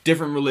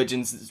different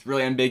religions, it's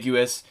really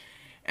ambiguous,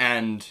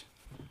 and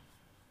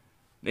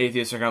the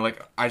atheists are kind of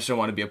like, I just don't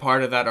want to be a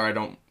part of that, or I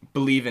don't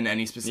believe in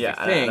any specific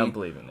thing. I don't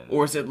believe in it.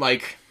 Or is it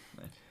like,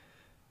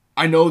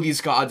 I know these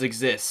gods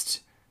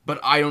exist, but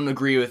I don't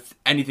agree with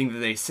anything that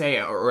they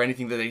say or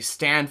anything that they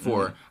stand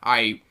for. Mm-hmm.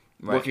 I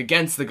work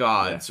against the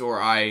gods,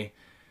 or I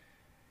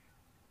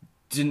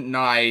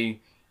deny,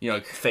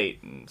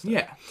 fate and stuff.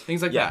 Yeah,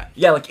 things like that.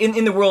 Yeah, like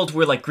in the world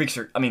where like Greeks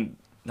are,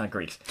 not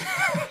Greeks,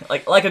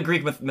 like a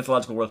Greek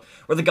mythological world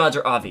where the gods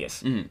are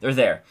obvious. Mm-hmm. They're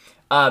there.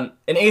 An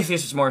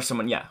atheist is more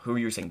someone, who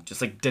you were saying,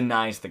 just like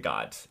denies the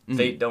gods. Mm-hmm.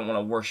 They don't want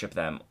to worship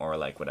them or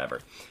like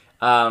whatever.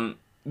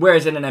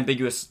 Whereas in an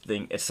ambiguous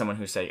thing, it's someone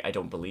who say, I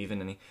don't believe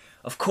in any.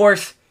 Of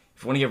course,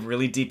 if you want to get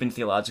really deep and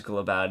theological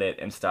about it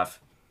and stuff,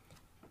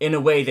 in a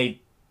way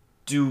they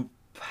do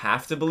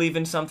have to believe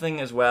in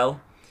something as well.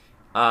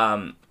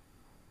 And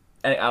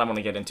I don't want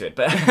to get into it,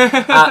 but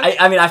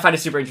I find it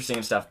super interesting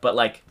and stuff. But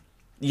like,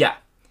 yeah.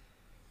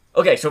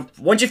 Okay, so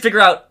once you figure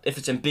out if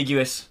it's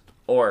ambiguous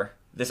or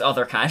this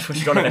other kind, which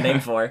you don't have a name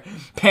for,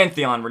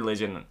 pantheon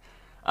religion.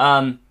 We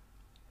have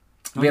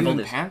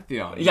a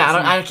pantheon.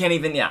 Yeah, I can't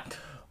even. Yeah.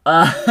 We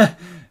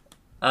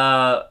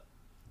have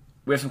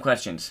some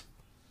questions.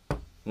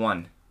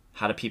 1,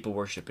 how do people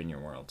worship in your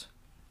world?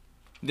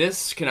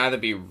 This can either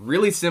be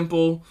really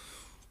simple,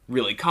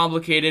 really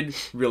complicated,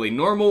 really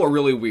normal, or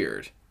really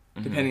weird,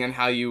 depending on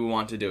how you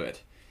want to do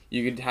it.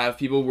 You could have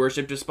people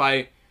worship just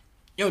by,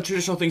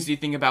 traditional things that you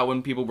think about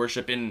when people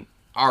worship in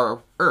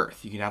our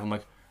Earth. You can have them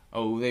like,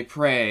 they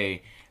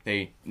pray,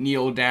 they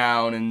kneel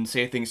down and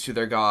say things to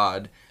their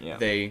God,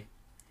 they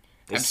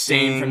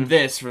abstain from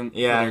this, from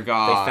their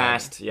God. They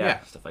fast,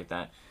 stuff like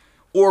that.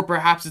 Or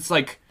perhaps it's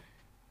like,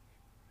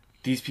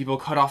 these people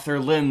cut off their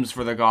limbs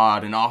for their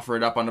God and offer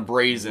it up on a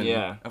brazen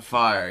of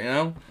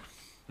fire,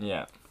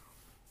 Yeah.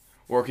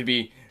 Or it could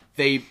be,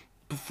 they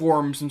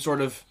perform some sort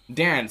of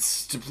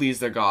dance to please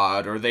their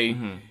God, or they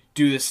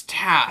do this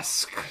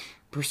task,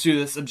 pursue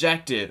this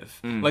objective.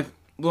 Like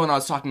the one I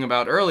was talking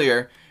about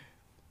earlier,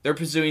 they're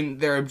pursuing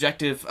their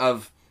objective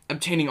of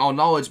obtaining all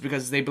knowledge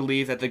because they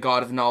believe that the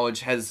God of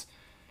knowledge has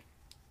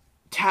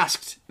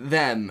tasked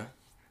them,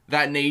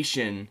 that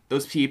nation,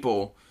 those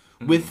people,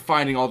 with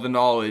finding all the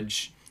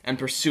knowledge and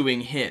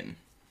pursuing him.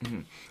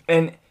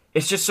 And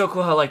it's just so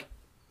cool how, like,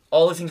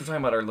 all the things we're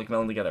talking about are, like,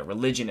 melding together.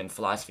 Religion and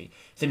philosophy.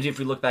 Same if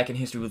we look back in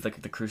history with,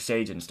 like, the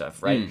Crusades and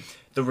stuff, right?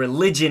 The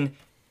religion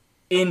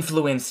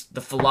influenced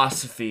the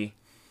philosophy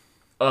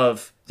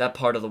of that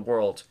part of the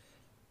world.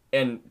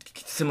 And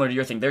similar to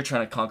your thing, they're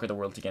trying to conquer the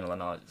world to gain all the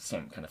knowledge.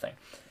 Same kind of thing.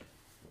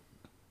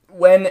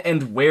 When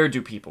and where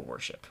do people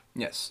worship?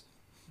 Yes.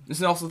 This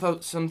is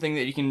also something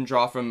that you can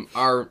draw from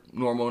our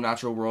normal,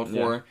 natural world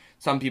for.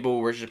 Some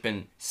people worship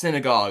in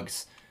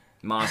synagogues.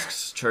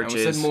 Mosques, churches. I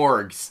almost said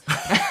morgues.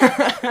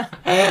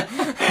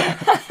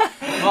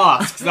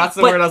 Mosques, that's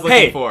the word I was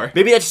looking for.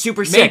 Maybe that's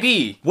super sick.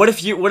 Maybe. What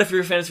if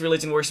your fantasy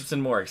religion worships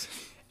in morgues?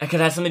 It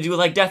could have something to do with,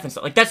 like, death and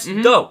stuff. Like, that's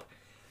dope.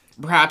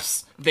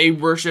 Perhaps they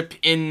worship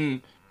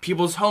in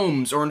people's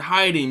homes or in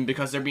hiding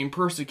because they're being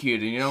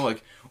persecuted,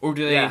 or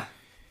do they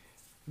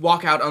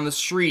walk out on the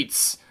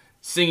streets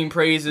singing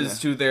praises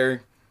to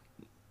their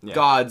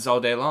gods all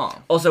day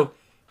long? Also,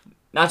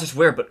 not just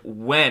where, but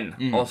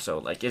when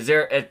also. Like, is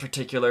there a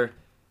particular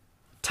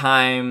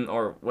time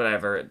or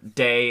whatever,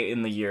 day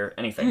in the year,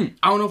 anything?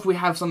 I don't know if we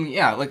have something,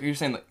 like you're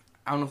saying, like,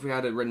 I don't know if we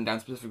had it written down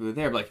specifically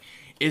there, but, like,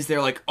 is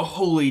there, like, a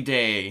holy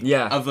day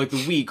of, like,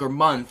 the week or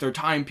month or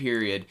time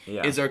period?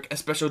 Yeah. Is there a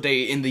special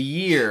day in the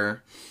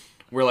year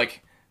where,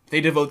 like, they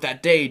devote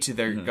that day to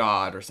their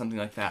god or something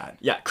like that?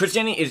 Yeah,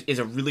 Christianity is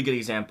a really good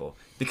example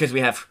because we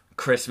have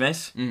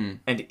Christmas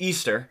and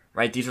Easter,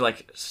 right? These are,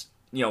 like,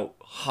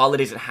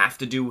 holidays that have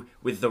to do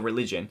with the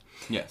religion.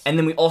 Yes. And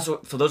then we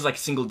also, so those are, like,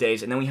 single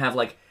days, and then we have,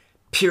 like,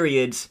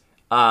 periods,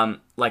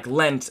 like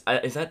Lent.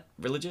 Is that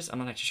religious? I'm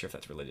not actually sure if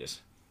that's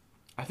religious.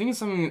 I think it's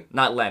something...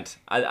 Not Lent.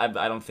 I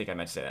don't think I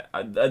meant to say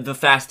that. The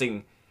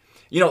fasting.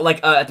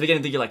 Like, at the beginning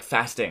of the year, like,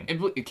 fasting.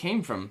 It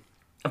came from...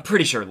 I'm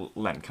pretty sure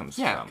Lent comes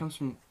from... Yeah, it comes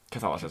from...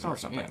 Catholicism or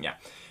something,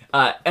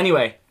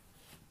 anyway,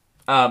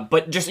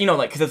 but just,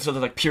 like, because there's,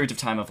 like, periods of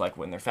time of, like,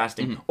 when they're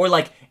fasting. Or,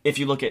 like, if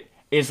you look at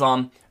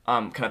Islam,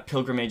 kind of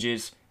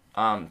pilgrimages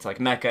to, like,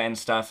 Mecca and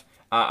stuff.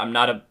 I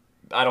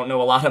don't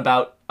know a lot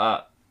about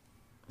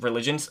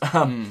religions. So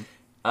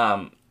I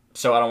don't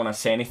want to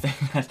say anything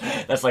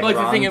that's, like, like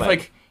wrong. The thing is,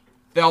 like,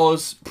 they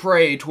always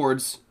pray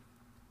towards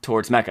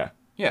Mecca.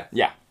 Yeah.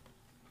 Yeah.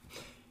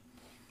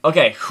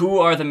 Okay, who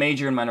are the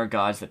major and minor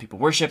gods that people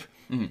worship?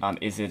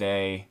 Is it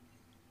a...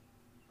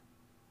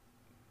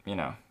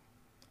 I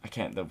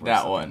can't...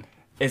 That one.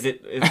 What is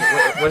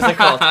it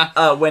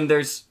called? When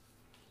there's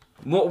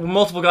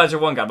multiple gods or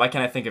one god. Why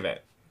can't I think of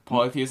it?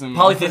 Polytheism.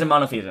 Polytheism,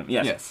 monotheism.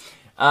 Yes.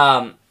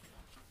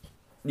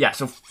 yeah,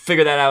 so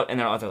figure that out, and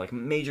then are there, like,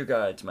 major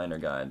gods, minor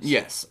gods?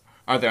 Yes.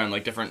 Are they on,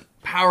 like, different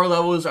power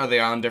levels? Are they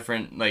on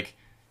different, like,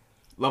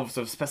 levels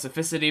of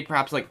specificity?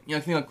 Perhaps, like, you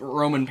know, think like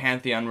Roman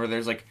pantheon, where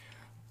there's, like,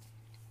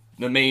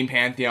 the main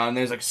pantheon,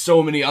 there's, like,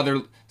 so many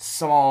other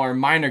smaller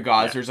minor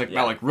gods. There's, like,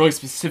 about, like, really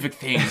specific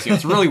things. You know,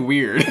 it's really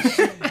weird.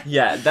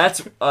 Yeah,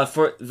 that's,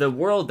 for the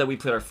world that we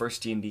played our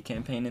first D&D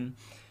campaign in,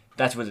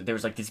 that's what, there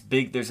was, like,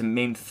 there's a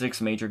main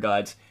 6 major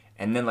gods,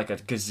 and then, like, a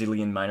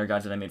gazillion minor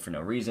gods that I made for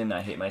no reason.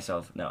 I hate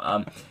myself. No,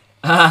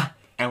 I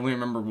only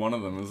remember one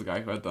of them was the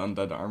guy who had the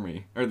undead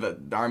army. Or the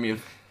army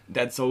of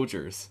dead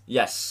soldiers.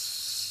 Yes.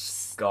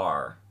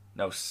 Scar.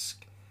 No,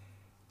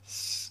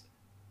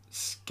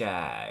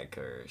 Skag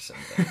or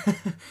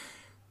something.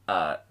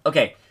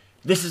 Okay,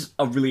 this is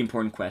a really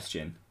important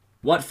question.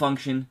 What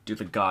function do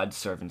the gods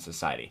serve in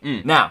society?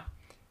 Now,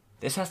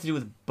 this has to do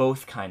with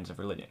both kinds of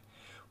religion.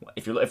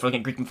 If we're looking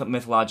at Greek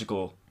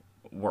mythological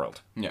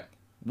world. Yeah.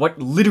 What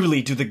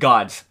literally do the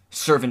gods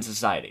serve in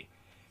society?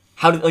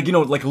 How do, like, you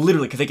know, like,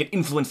 literally, because they can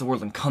influence the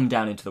world and come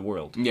down into the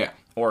world. Yeah.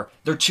 Or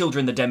their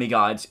children, the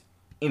demigods,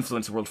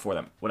 influence the world for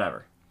them.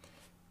 Whatever.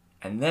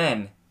 And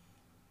then,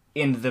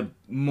 in the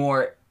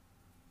more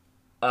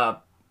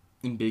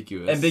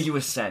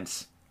ambiguous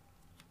sense,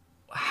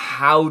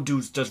 how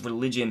does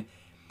religion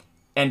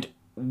and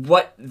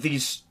what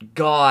these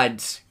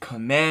gods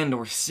command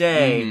or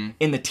say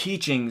in the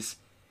teachings,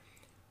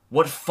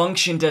 what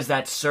function does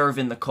that serve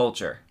in the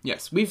culture?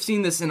 Yes, we've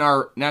seen this in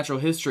our natural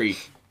history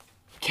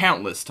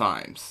countless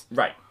times.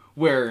 Right.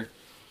 Where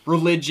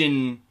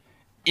religion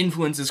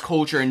influences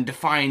culture and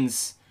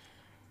defines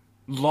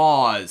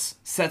laws,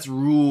 sets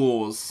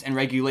rules and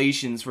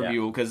regulations for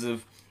people because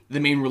of the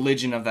main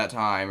religion of that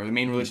time or the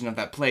main religion of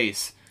that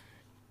place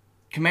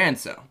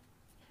commands so.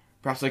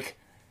 Perhaps, like,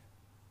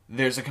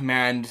 there's a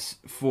command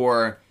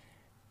for,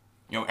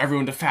 you know,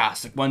 everyone to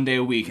fast, like, 1 day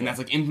a week, and that's,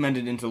 like,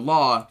 implemented into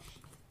law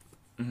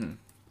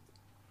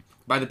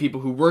by the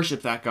people who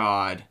worship that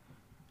god,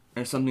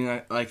 or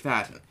something like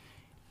that.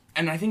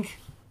 And I think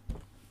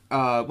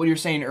what you were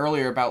saying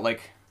earlier about,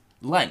 like,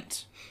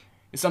 Lent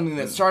is something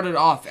that started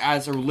off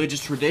as a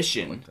religious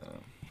tradition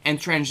and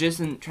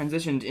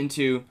transitioned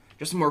into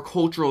just a more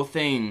cultural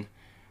thing,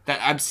 that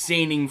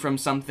abstaining from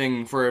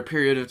something for a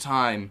period of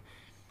time.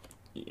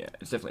 Yeah,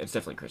 it's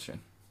definitely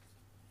Christian.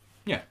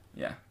 Yeah.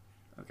 Yeah.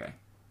 Okay.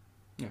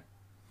 Yeah.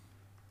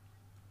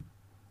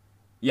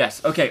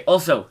 Yes. Okay.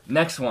 Also,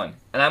 next one,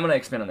 and I'm gonna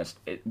expand on this.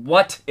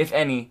 What, if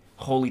any,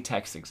 holy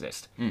texts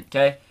exist?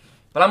 Okay.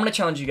 But I'm gonna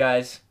challenge you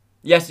guys.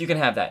 Yes, you can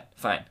have that.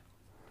 Fine.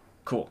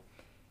 Cool.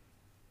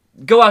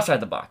 Go outside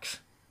the box.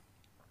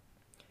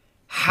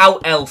 How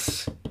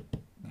else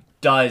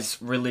does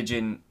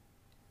religion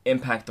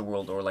impact the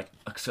world, or, like,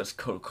 a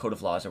code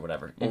of laws or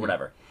whatever,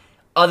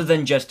 other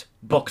than just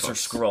books or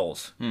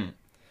scrolls?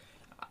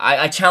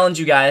 I challenge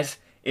you guys,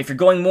 if you're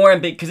going more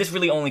ambiguous, because this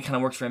really only kind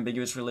of works for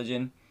ambiguous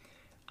religion.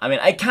 I mean,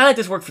 I kind of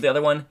just work for the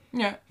other one.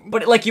 Yeah.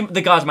 But, like,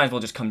 the gods might as well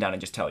just come down and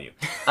just tell you.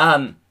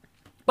 But,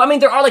 I mean,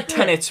 there are, like,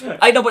 tenets.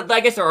 I know, but I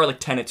guess there are, like,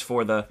 tenets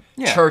for the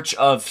Church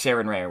of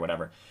Saren Ray or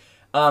whatever.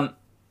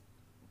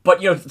 But,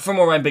 you know, for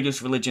more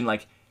ambiguous religion,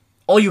 like,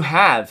 all you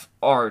have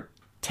are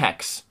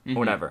texts or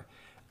whatever.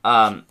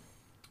 But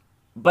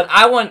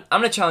I'm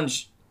going to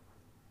challenge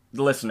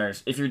the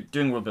listeners, if you're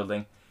doing world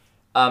building,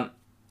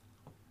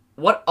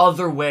 what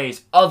other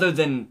ways, other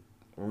than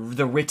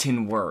the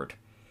written word,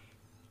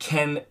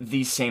 can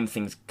these same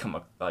things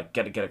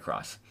get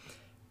across?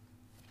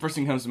 First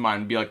thing comes to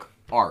mind would be, like,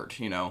 art,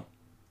 you know?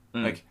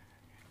 Like,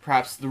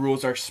 perhaps the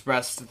rules are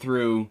expressed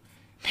through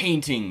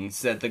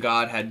paintings that the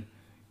god had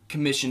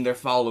commissioned their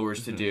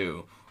followers to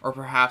do. Or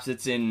perhaps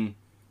it's in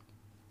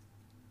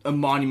a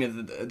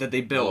monument that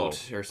they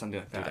built, or something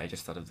like that. Dude, I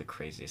just thought of the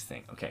craziest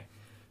thing. Okay.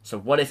 So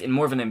what if, in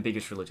more of an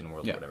ambiguous religion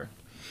world or whatever,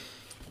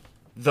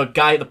 the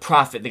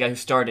prophet, the guy who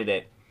started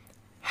it,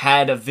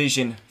 had a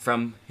vision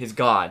from his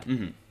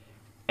god,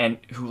 and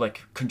who,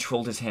 like,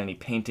 controlled his hand, and he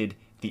painted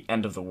the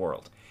end of the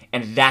world.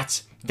 And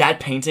that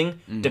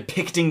painting,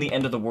 depicting the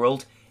end of the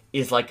world,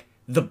 is, like,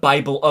 the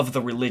Bible of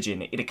the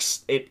religion. It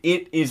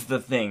is the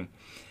thing.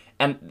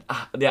 And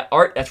the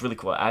art, that's really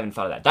cool. I haven't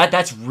thought of that.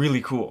 That's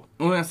really cool.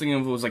 One last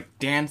thing was, like,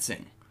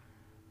 dancing.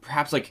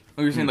 Perhaps, like,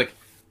 what you were saying, like,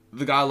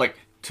 the god, like,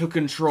 took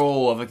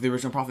control of, like, the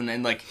original prophet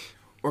and, like,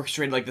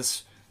 orchestrated, like,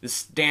 this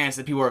dance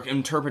that people are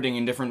interpreting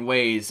in different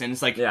ways, and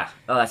it's, like,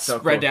 that's so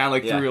spread cool. down,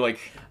 like, through, like,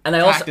 and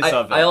I also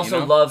you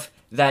know? love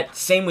that,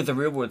 same with the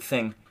real world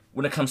thing,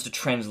 when it comes to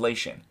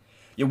translation.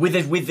 With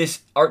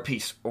this art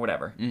piece, or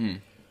whatever,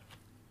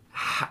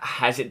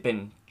 has it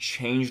been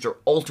changed or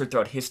altered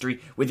throughout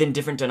history within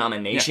different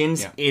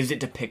denominations? Is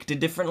it depicted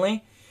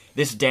differently?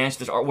 This dance,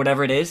 this art,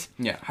 whatever it is?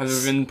 Yeah.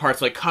 Has there been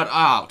parts, like, cut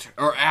out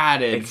or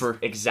added for...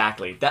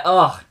 Exactly.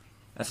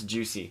 That's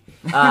juicy.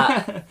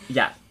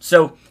 Yeah.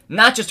 So,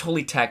 not just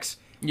holy texts,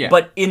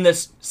 but in the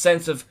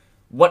sense of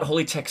what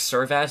holy texts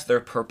serve as, their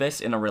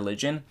purpose in a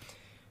religion,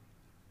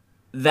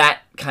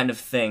 that kind of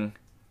thing.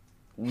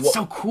 It's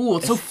so cool.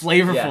 It's so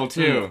flavorful,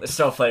 too. It's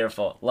so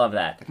flavorful. Love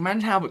that. Like,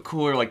 imagine how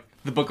cooler, like,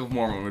 the Book of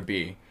Mormon would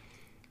be.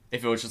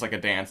 if it was just like a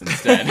dance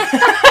instead.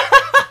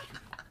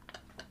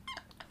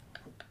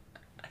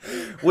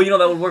 Well,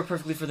 that would work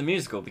perfectly for the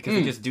musical because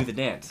they just do the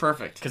dance.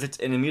 Perfect. Because it's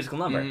in a musical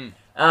number.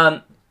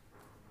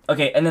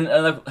 Okay, and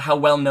then how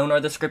well known are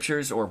the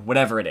scriptures or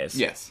whatever it is?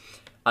 Yes.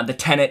 The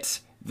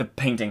tenets, the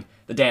painting,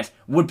 the dance.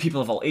 Would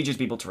people of all ages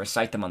be able to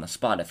recite them on the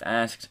spot if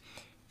asked?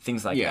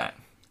 Things like that.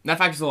 That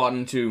factors a lot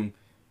into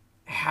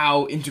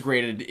how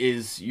integrated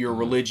is your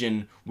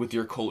religion with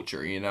your culture,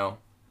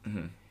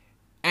 Mm-hmm.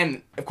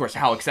 And, of course,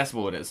 how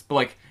accessible it is. But,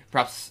 like,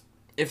 perhaps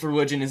if the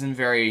religion isn't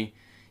very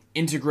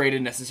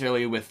integrated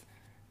necessarily with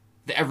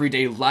the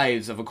everyday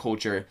lives of a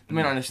culture, they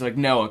might not necessarily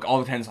know all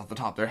the tenets off the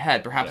top of their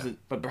head. Perhaps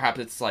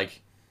it's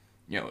like,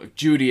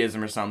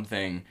 Judaism or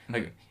something.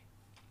 Like,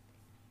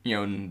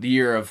 in the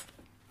year of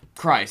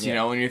Christ,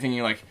 when you're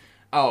thinking like,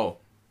 oh,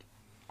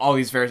 all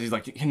these Pharisees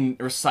can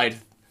recite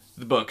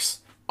the books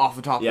off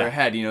the top of their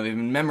head. They've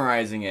been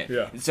memorizing it.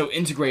 Yeah. It's so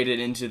integrated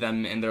into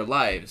them and their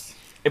lives.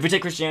 If we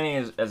take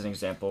Christianity as an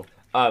example,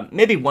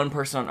 maybe one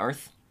person on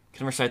Earth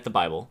can recite the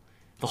Bible,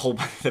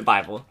 the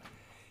Bible.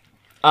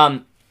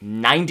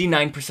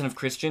 99% of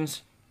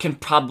Christians can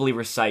probably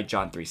recite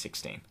John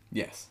 3:16.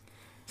 Yes.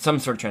 Some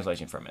sort of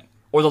translation from it.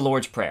 Or the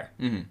Lord's Prayer.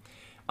 Mm-hmm.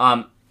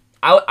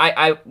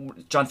 I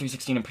John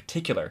 3:16 in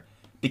particular,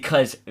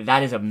 because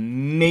that is a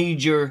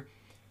major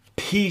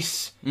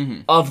piece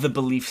of the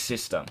belief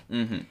system.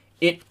 Mm-hmm.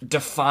 It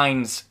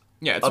defines...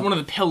 Yeah, it's one of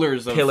the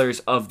pillars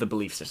of the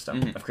belief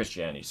system of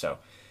Christianity. So,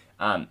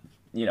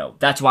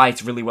 that's why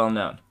it's really well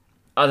known.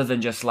 Other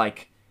than just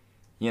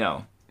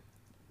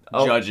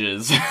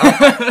judges.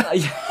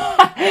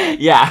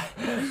 Yeah.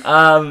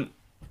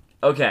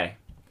 Okay.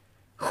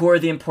 Who are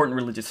the important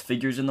religious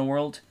figures in the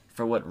world?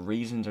 For what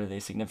reasons are they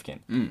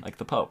significant? Like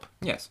the Pope.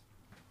 Yes.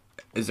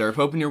 Is there a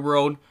Pope in your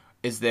world?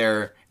 Is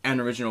there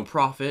an original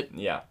prophet?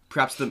 Yeah.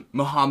 Perhaps the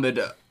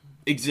Muhammad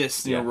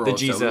exists in your world. The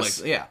Jesus.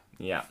 So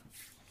Yeah.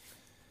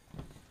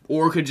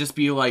 Or it could just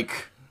be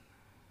like,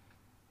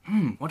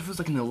 what if it was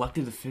like an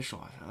elected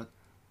official?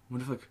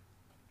 What if the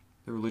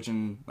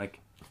religion,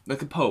 like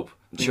the Pope?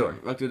 Sure.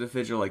 Elected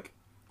official, I'm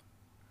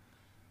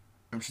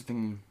just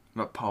thinking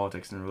about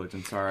politics and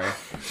religion, sorry.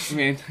 I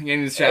mean,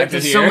 getting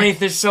distracted here.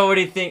 There's so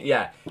many things,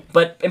 yeah.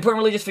 But important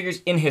religious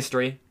figures in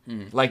history,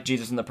 like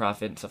Jesus and the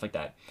prophet and stuff like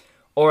that.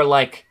 Or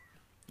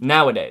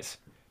nowadays,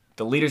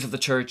 the leaders of the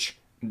church,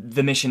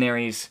 the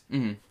missionaries,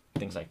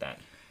 things like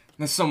that.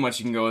 There's so much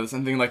you can go with this.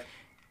 I'm thinking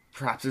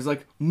perhaps there's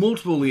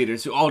multiple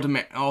leaders who all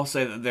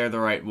say that they're the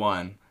right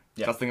one.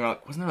 Yeah. So I was thinking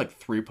about, wasn't there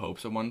 3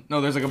 popes at one? No,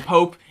 there's a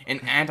pope,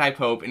 an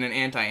anti-pope, and an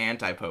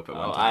anti-anti-pope at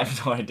one time. I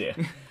have no idea.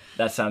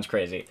 That sounds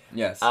crazy.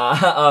 Yes.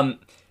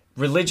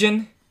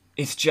 Religion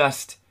is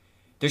just,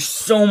 there's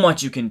so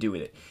much you can do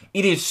with it.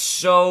 It is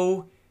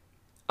so,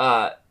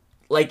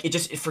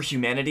 for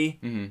humanity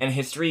and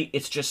history,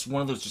 it's just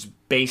one of those just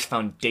base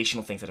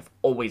foundational things that have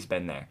always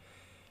been there.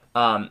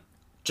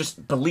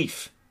 Just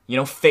belief,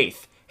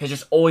 faith has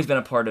just always been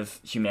a part of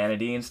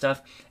humanity and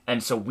stuff.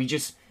 And so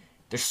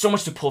there's so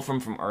much to pull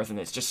from Earth, and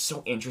it's just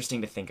so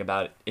interesting to think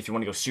about if you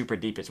want to go super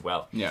deep as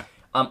well. Yeah.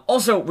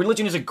 Also,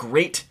 religion is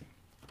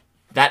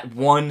that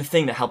one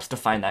thing that helps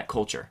define that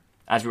culture,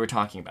 as we were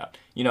talking about.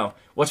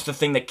 What's the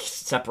thing that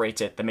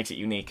separates it, that makes it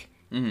unique?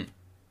 Mm-hmm.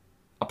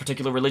 A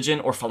particular religion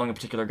or following a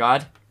particular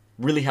god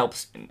really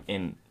helps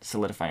in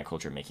solidifying a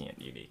culture, making it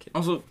unique.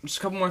 Also, just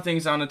a couple more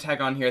things I want to tag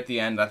on here at the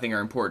end I think are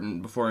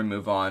important before we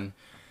move on.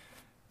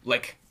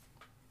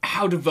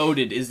 How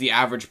devoted is the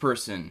average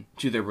person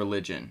to their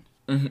religion?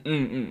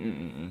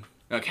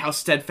 How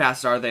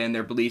steadfast are they in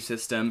their belief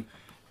system?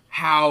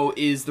 How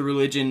is the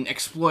religion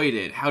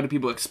exploited? How do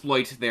people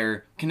exploit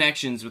their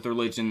connections with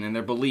religion and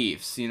their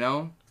beliefs,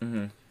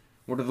 Mm-hmm.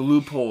 What are the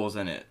loopholes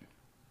in it?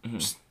 Mm-hmm.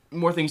 Just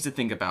more things to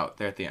think about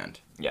there at the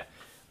end. Yeah.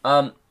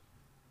 I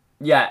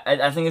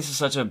think this is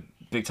such a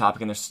big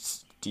topic and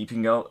there's deep you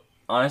can go.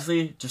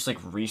 Honestly, just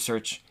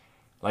research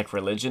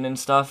religion and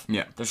stuff.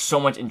 Yeah. There's so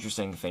much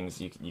interesting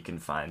things you can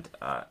find.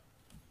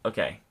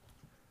 Okay.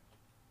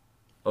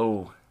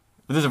 Oh,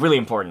 this is really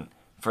important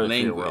for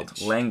the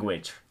world.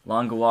 Language.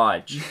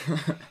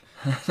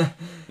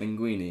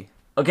 Linguini.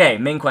 Okay,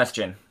 main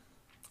question.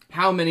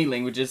 How many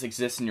languages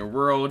exist in your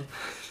world?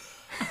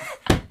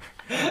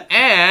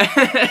 And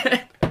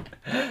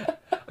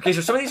okay, so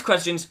some of these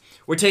questions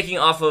we're taking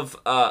off of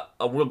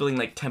a world-building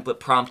template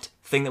prompt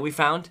thing that we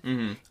found.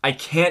 Mm-hmm. I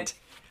can't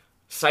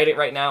cite it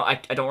right now. I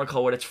don't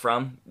recall what it's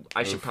from.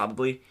 I should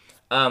probably.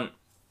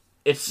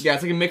 It's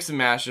like a mix and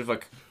mash of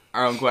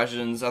our own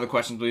questions, other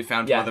questions we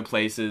found from other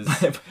places.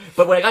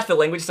 But when I got to the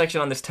language section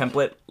on this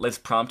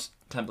prompt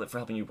template for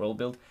helping you world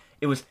build,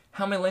 it was,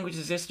 how many languages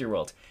exist in your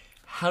world?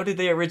 How did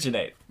they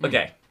originate?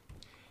 Okay.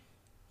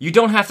 You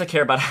don't have to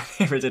care about how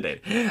they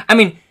originate. I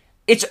mean,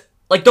 it's,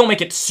 don't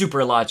make it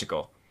super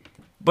logical.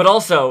 But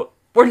also,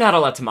 we're not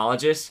all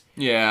etymologists.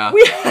 Yeah.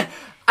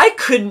 I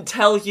couldn't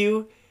tell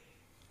you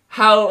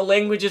how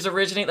languages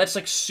originate. That's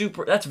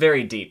that's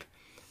very deep.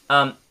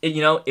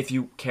 If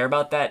you care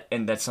about that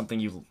and that's something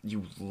you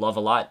love a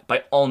lot,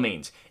 by all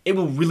means, it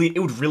would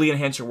really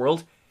enhance your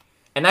world,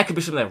 and that could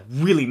be something that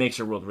really makes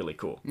your world really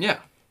cool. Yeah.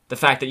 the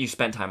fact that you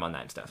spent time on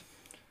that and stuff.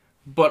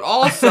 But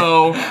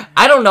also,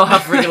 I don't know how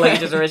freaking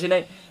languages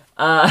originate.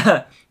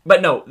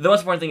 But no, the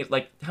most important thing is,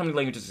 like, how many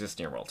languages exist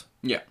in your world?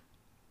 Yeah.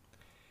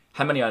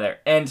 How many are there?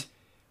 And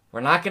we're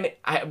not gonna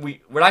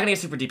get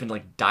super deep into,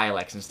 like,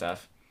 dialects and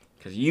stuff.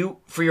 Because you,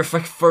 for your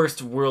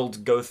first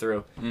world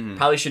go-through,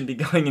 probably shouldn't be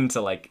going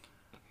into, like...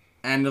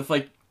 And if,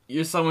 like,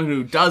 you're someone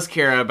who does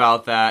care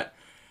about that,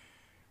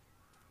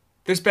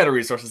 there's better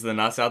resources than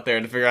us out there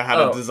to figure out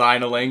how to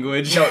design a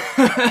language. No,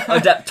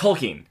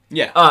 Tolkien.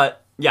 Yeah.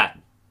 Yeah.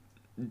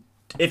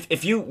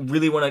 If you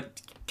really want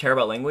to care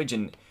about language,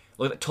 and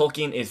look,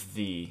 Tolkien is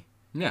the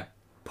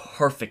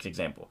perfect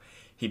example.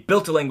 He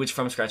built a language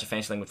from scratch, a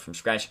fantasy language from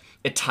scratch.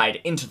 It tied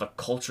into the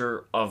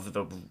culture of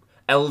the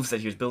elves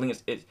that he was building.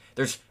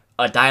 There's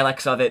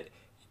dialects of it.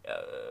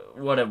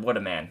 What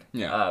a man.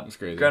 Yeah, it's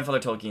crazy. Grandfather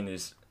Tolkien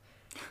is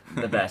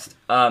the best.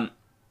 But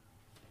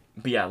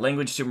yeah,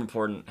 language is super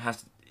important.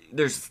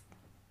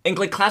 In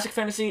like classic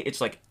fantasy,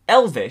 it's like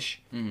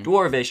elvish,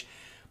 dwarvish,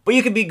 but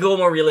you could go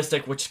more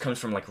realistic, which comes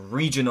from like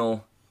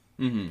regional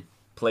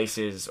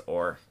places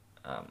or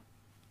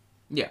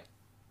yeah.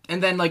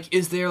 And then, like,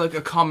 is there, like,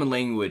 a common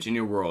language in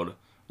your world?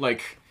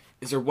 Like,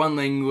 is there one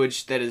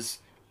language that is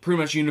pretty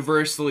much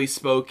universally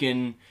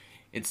spoken?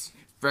 It's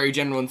very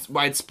general and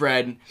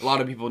widespread. A lot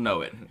of people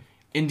know it.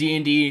 In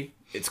D&D,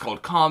 it's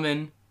called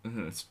common.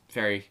 It's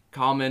very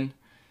common.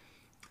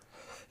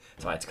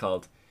 That's why it's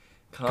called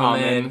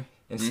common.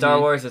 In Star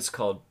Wars, it's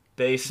called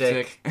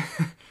basic.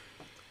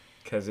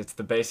 Because it's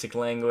the basic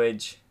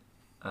language.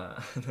 And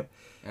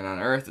on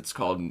Earth, it's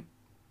called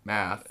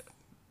math.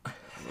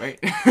 Right?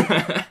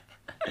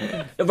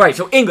 Right,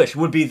 so English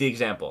would be the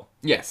example.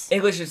 Yes.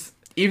 English is...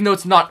 Even though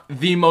it's not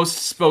the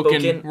most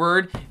spoken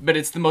word, but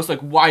it's the most,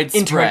 like,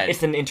 widespread.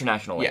 It's an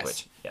international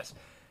language. Yes.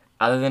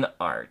 Other than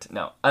art.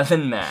 No, other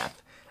than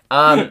math.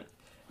 Other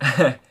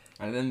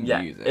than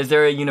music. Is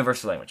there a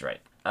universal language,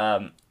 right?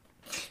 Okay.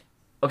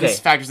 This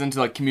factors into,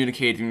 like,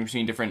 communicating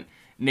between different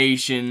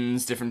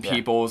nations, different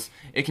peoples.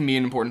 It can be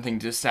an important thing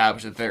to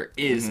establish that there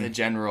is a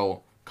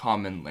general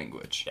common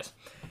language. Yes.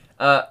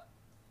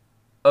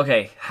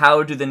 Okay,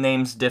 how do the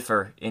names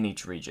differ in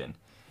each region?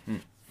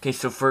 Okay,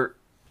 so for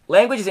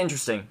language is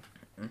interesting.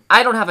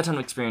 I don't have a ton of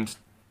experience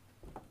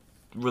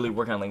really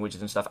working on languages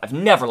and stuff. I've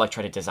never like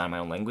tried to design my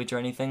own language or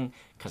anything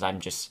because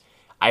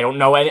I don't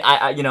know any.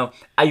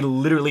 I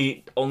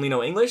literally only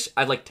know English.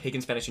 I've like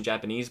taken Spanish and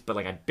Japanese, but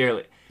like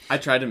I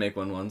tried to make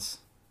one once.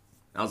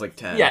 I was like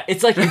 10. Yeah,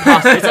 it's like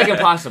impossible. It's like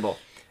impossible.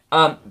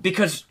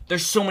 Because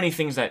there's so many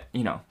things that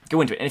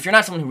go into it, and if you're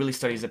not someone who really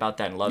studies about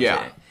that and loves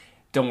it.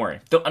 Don't worry.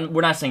 We're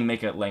not saying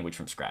make a language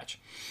from scratch.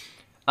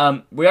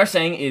 We are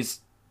saying is,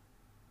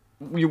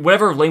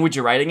 whatever language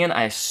you're writing in,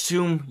 I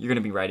assume you're going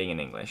to be writing in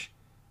English.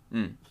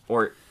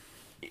 Or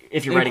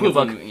if you're writing a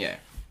book. Yeah.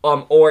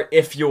 Or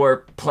if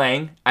you're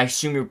playing, I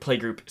assume your play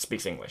group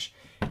speaks English.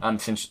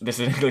 Since this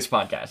is an English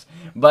podcast.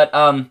 But,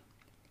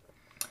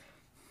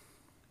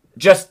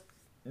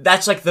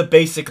 that's like the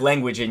basic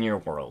language in your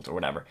world or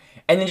whatever.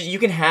 And then you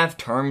can have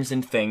terms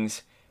and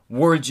things,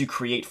 words you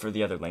create for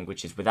the other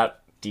languages without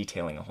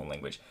detailing a whole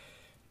language.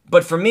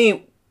 But for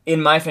me,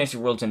 in my fantasy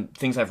worlds and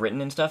things I've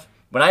written and stuff,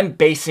 when I'm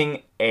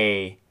basing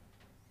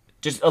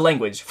just a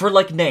language for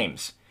like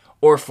names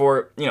or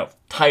for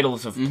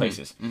titles of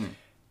places,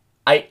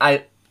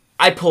 I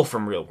pull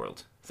from real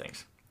world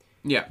things.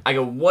 Yeah. I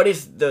go, what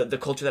is the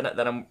culture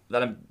that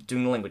I'm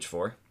doing the language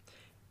for?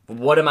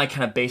 What am I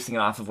kind of basing it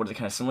off of? What is it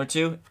kind of similar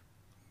to?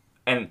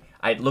 And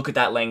I look at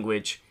that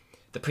language,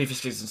 the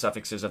prefixes and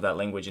suffixes of that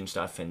language and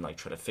stuff, and like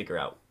try to figure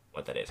out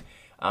what that is.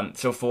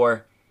 So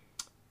for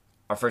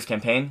our first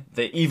campaign,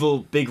 the evil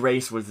big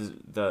race was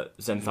the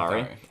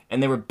Zenthari,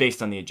 and they were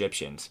based on the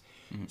Egyptians.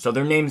 So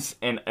their names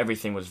and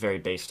everything was very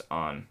based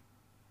on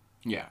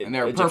and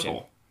they're Egyptian.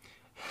 purple.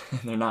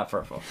 They're not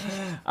purple.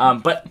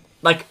 But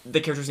like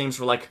the characters' names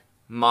were like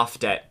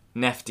Mofdet,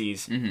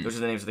 Nephtes. Those are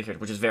the names of the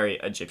characters, which is very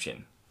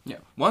Egyptian. Yeah.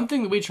 One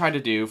thing that we tried to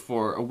do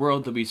for a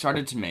world that we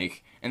started to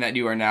make, and that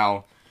you are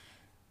now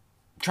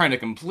trying to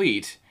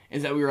complete,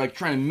 is that we were like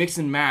trying to mix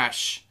and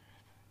mash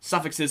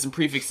suffixes and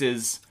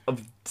prefixes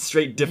of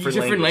straight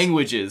different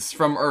languages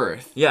from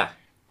Earth. Yeah.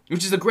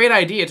 Which is a great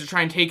idea to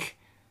try and take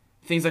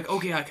things like,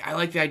 okay, like, I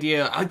like the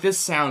idea, I like this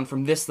sound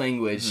from this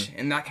language,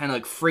 and that kind of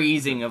like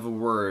phrasing of a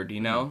word,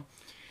 And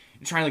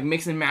try and like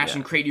mix and mash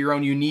and create your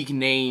own unique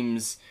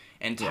names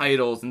and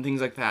titles and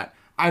things like that.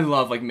 I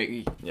love like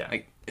making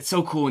like it's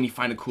so cool when you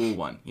find a cool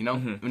one,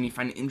 when you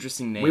find an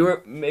interesting name. We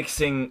were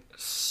mixing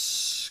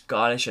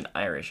Scottish and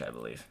Irish, I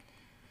believe.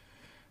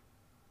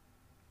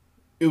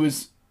 It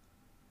was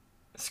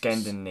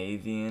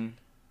Scandinavian.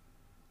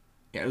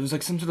 Yeah, it was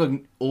like some sort of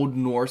Old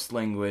Norse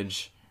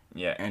language.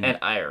 Yeah, and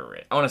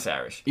Irish. I want to say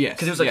Irish. Yes.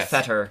 Because it was like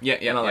fetter. Yeah,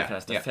 and all that kind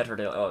of stuff.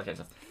 Fetterdale, all that kind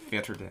of stuff.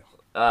 Fetterdale.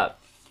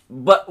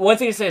 But one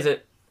thing to say is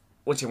that,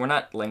 we're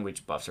not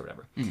language buffs or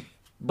whatever.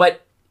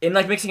 But in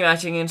like mixing and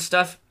matching and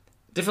stuff,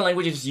 different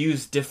languages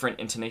use different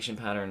intonation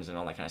patterns and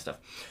all that kind of stuff.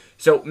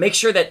 So make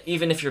sure that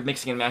even if you're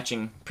mixing and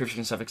matching prefixes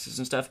and suffixes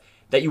and stuff,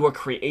 that you are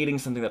creating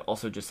something that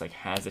also just like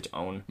has its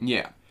own.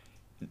 Yeah.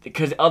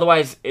 because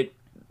otherwise it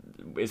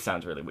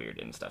sounds really weird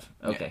and stuff.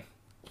 Okay.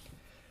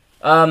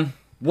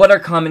 What are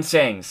common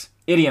sayings,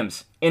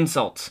 idioms,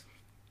 insults?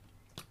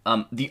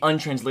 The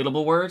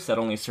untranslatable words that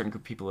only a certain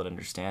group of people would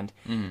understand.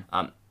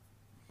 A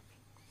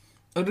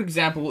good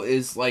example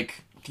is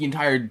like the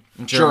entire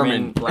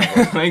German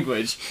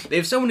language. They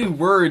have so many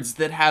words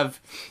that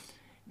have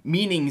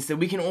meanings that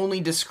we can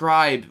only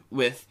describe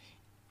with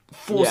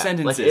full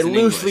sentences. Like it in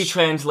loosely English.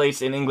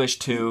 translates in English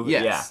to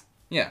Yes.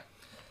 Yeah.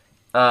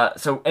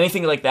 So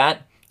anything like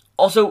that.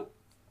 Also,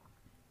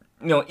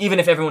 even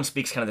if everyone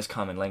speaks kind of this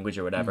common language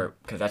or whatever,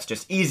 because that's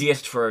just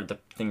easiest for the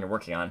thing you're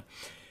working on.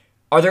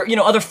 Are there,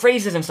 other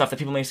phrases and stuff that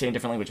people may say in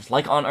different languages,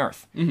 like on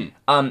Earth?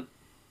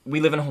 We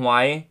live in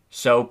Hawaii,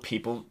 so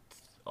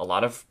a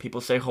lot of people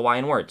say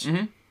Hawaiian words.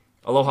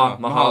 Aloha,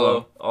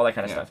 mahalo, all that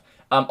kind of stuff.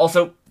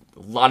 Also,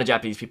 a lot of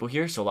Japanese people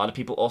here, so a lot of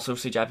people also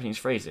say Japanese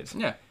phrases.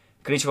 Yeah.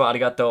 Konnichiwa,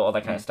 arigato, all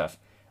that kind of stuff.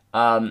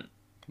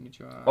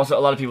 Konnichiwa. Also,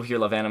 a lot of people here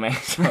love anime.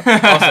 So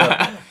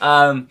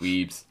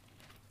Weebs.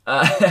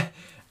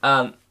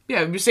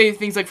 Yeah, we say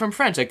things like from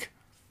French, like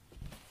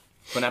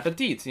bon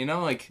appetit,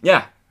 like...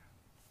 Yeah.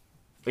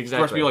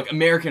 Exactly. Of course, we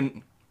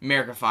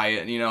Americify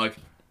it, like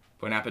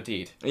bon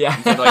appetit. Yeah.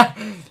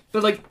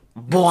 But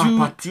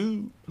Bon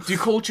appetit. do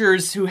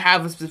cultures who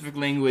have a specific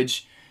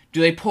language, do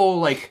they pull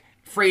like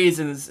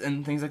phrases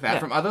and things like that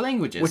from other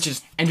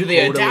languages? And do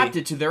they adapt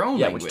it to their own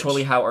language? Yeah, which is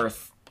totally how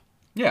Earth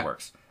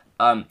works.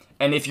 And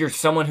if you're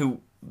someone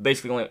who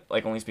basically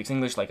only speaks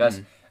English like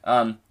us,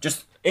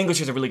 just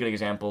English is a really good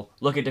example.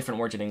 Look at different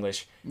words in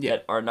English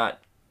that are not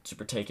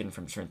super taken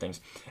from certain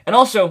things. And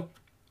also,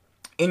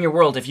 in your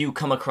world, if you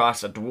come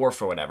across a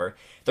dwarf or whatever,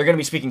 they're going to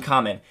be speaking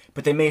common,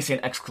 but they may say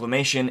an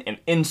exclamation, an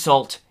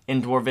insult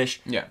in Dwarvish.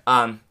 Yeah.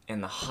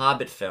 In the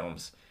Hobbit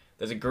films,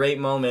 there's a great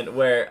moment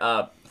where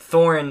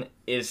Thorin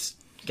is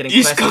getting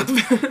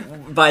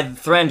questioned by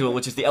Thranduil,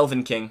 which is the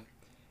Elven King,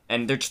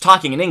 and they're just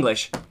talking in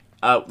English,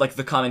 like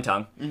the common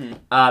tongue.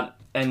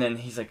 And then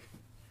he's like,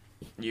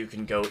 "You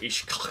can go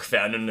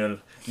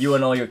you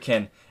and all your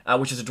kin,"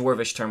 which is a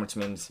Dwarvish term, which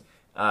means.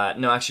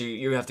 No, actually,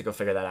 you have to go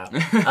figure that out.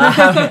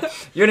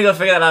 You're gonna go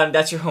figure that out, and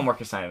that's your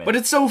homework assignment. But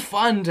it's so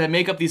fun to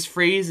make up these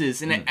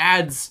phrases, and it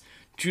adds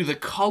to the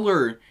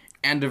color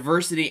and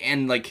diversity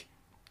and,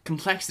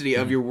 complexity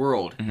of your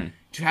world.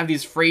 To have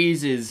these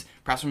phrases,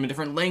 perhaps from a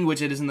different language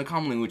that isn't the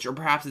common language, or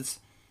perhaps it's,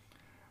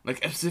 a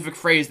specific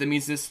phrase that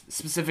means this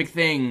specific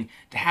thing.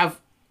 To have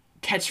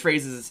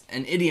catchphrases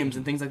and idioms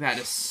and things like that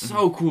is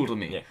so cool to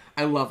me. Yeah.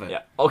 I love it.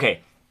 Yeah.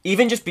 Okay,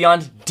 even just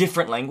beyond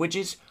different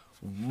languages,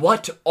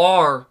 what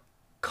are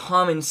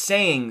common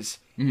sayings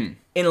in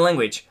a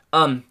language?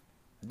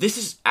 This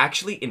is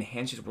actually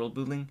enhances world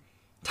building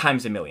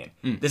times a million.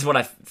 This is what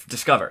I've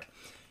discovered.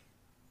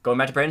 Going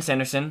back to Brandon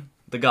Sanderson,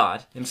 the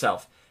god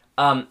himself.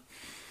 I've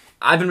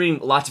been reading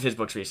lots of his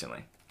books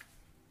recently.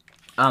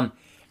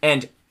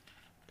 And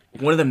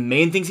one of the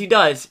main things he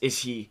does is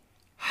he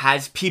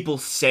has people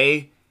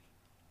say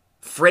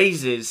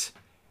phrases,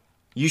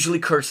 usually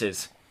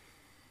curses,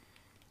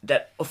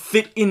 that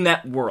fit in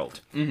that world.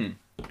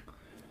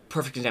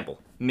 Perfect example.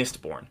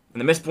 Mistborn. In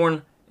the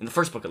Mistborn, in the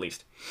first book at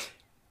least.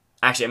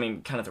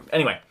 Actually,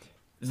 anyway.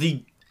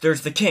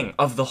 There's the king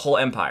of the whole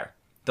empire.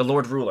 The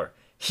Lord Ruler.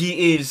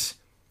 He is,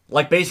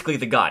 basically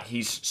the god.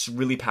 He's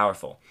really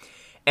powerful.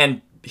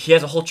 And he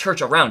has a whole church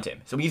around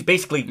him. So he's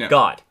basically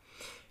God.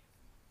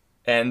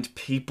 And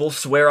people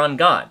swear on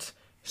gods.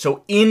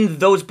 So in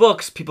those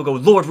books, people go,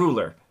 Lord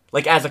Ruler.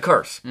 As a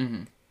curse.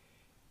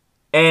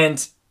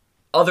 And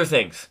other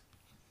things.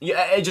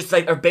 Yeah, it just,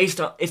 are based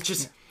on... It's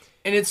just...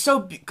 And it's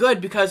so good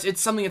because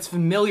it's something that's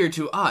familiar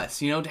to us,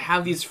 to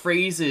have these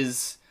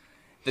phrases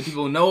that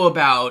people know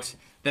about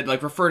that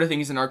refer to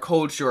things in our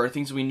culture or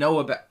things we know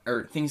about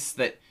or things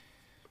that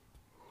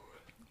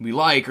we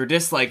like or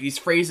dislike, these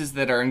phrases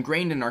that are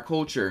ingrained in our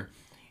culture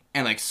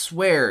and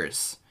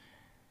swears.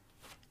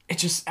 It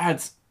just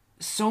adds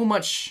so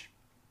much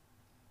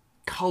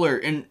color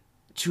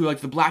into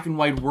the black and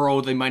white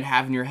world they might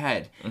have in your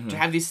head. To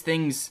have these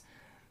things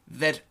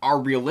that are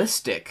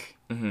realistic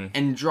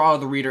and draw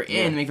the reader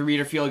in, make the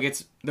reader feel like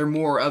they're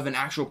more of an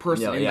actual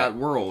person in that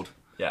world.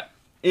 Yeah,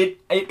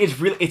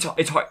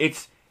 it's hard.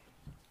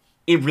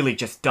 It really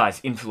just does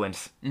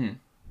influence.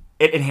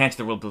 It enhances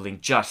the world building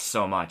just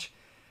so much.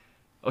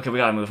 Okay, we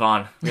gotta move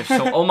on. We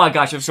have oh my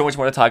gosh, we have so much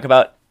more to talk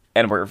about,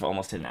 and we're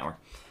almost at an hour.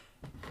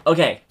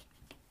 Okay,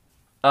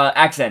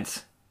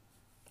 accents.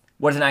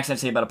 What does an accent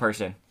say about a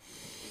person?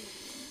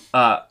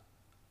 Not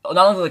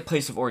only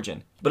place of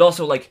origin, but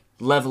also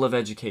level of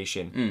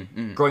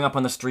education. Growing up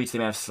on the streets, they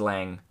may have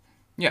slang.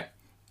 Yeah.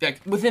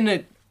 Within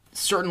a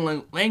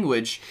certain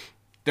language,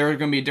 there are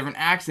going to be different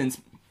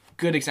accents.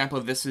 Good example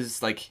of this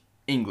is,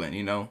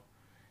 England, I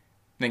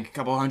think a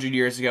couple hundred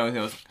years ago, it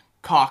was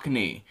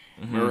Cockney.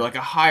 Or, a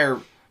higher,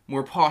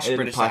 more posh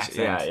British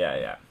accent.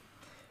 Yeah.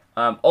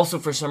 Also,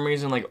 for some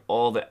reason,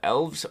 all the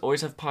elves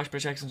always have posh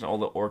British accents, and all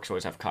the orcs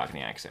always have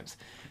Cockney accents.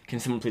 Can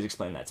someone please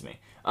explain that to me?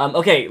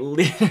 Okay, you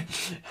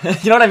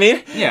know what I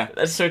mean? Yeah.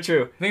 That's so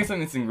true. I think it's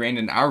something that's ingrained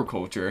in our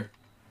culture.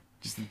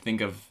 Just to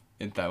think of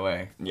it that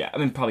way. Yeah, I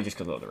mean, probably just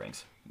because of Lord of the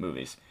Rings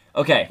movies.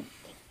 Okay.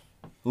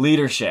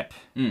 Leadership.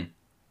 I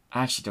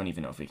actually don't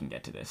even know if we can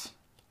get to this.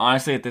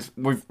 Honestly, at this,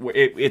 we've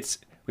been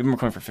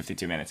recording for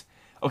 52 minutes.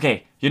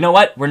 Okay, you know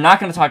what? We're not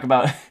going to talk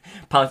about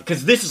politics,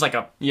 because this is like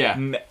a... Yeah.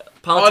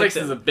 Politics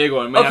is a big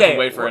one. We might have to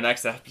wait for our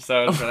next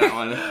episode for that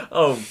one.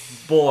 Oh,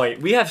 boy.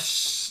 We have...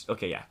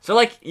 Okay, yeah. So,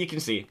 like, you can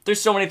see, there's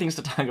so many things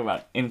to talk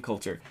about in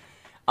culture.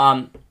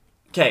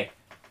 Okay.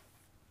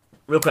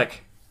 Real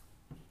quick.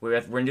 We're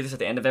going to do this at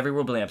the end of every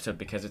world-building episode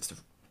because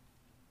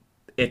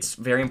it's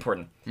very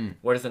important.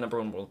 What is the number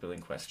one world-building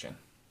question?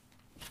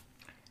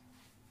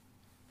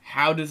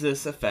 How does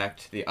this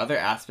affect the other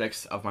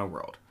aspects of my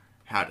world?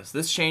 How does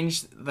this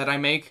change that I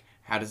make?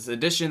 How does this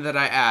addition that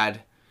I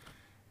add?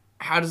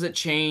 How does it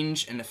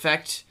change and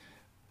affect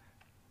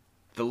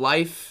the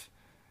life,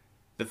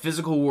 the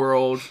physical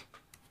world,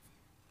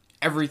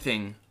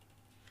 everything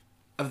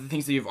of the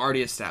things that you've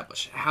already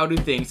established? How do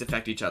things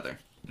affect each other?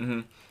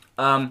 And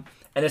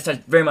this ties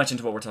very much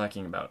into what we're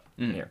talking about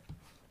here.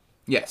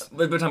 Yes.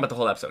 We're talking about the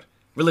whole episode.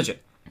 Religion.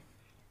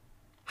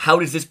 How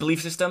does this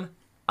belief system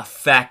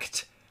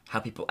affect how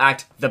people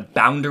act, the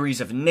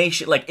boundaries of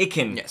nation? Like, it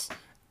can... Yes.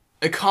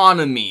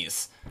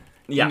 Economies.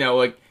 Yeah. You know,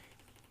 like,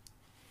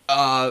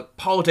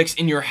 politics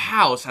in your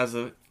house has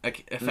a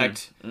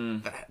affect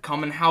the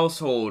common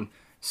household,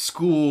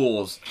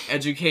 schools,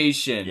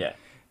 education. Yeah.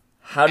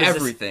 How does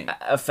everything this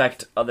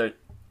affect other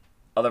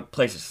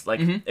places?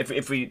 Like,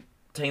 if we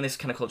take this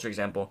kind of culture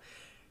example,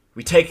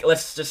 we take,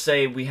 let's just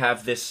say we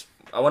have this,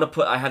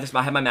 I have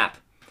my map,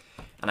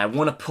 and I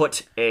want to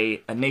put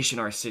a nation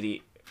or a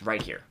city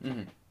right here.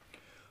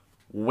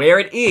 Where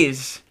it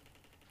is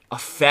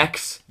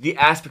affects the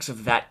aspects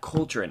of that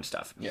culture and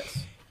stuff.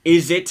 Yes.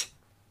 Is it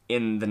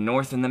in the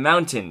north in the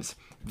mountains?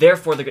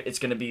 Therefore, it's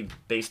going to be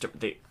based on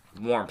the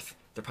warmth.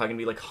 They're probably going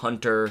to be like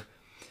hunter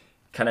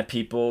kind of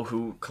people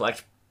who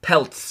collect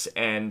pelts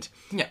and...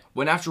 Yeah.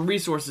 What natural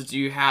resources do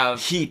you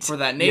have heat for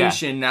that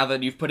nation now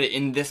that you've put it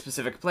in this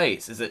specific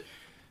place? Is it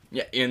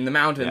in the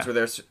mountains where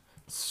they're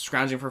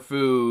scrounging for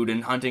food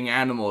and hunting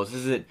animals?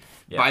 Is it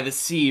by the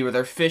sea where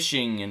they're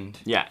fishing and...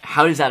 Yeah.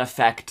 How does that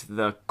affect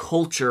the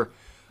culture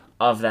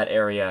of that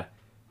area?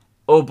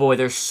 Oh boy,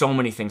 there's so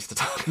many things to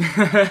talk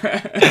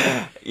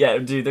about. Yeah,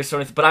 dude, there's so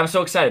many... But I'm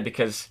so excited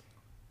because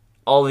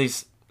all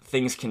these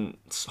things can...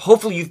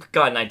 Hopefully you've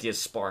gotten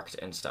ideas sparked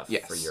and stuff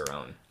for your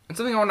own. And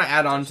something I want to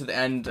add on to the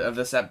end of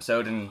this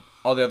episode and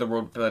all the other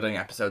world-building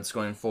episodes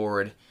going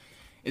forward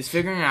is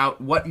figuring out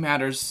what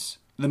matters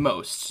the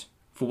most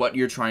for what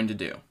you're trying to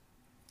do.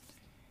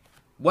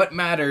 What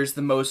matters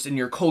the most in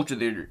your culture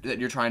that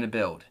you're trying to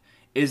build?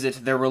 Is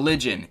it their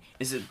religion?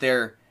 Is it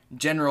their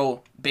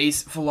general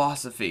base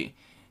philosophy?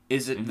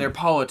 Is it their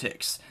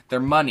politics? Their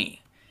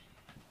money?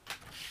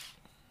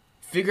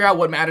 Figure out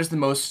what matters the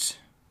most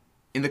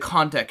in the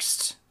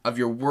context of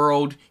your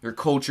world, your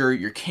culture,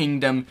 your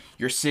kingdom,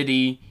 your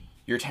city,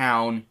 your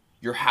town,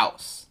 your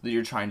house that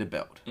you're trying to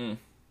build.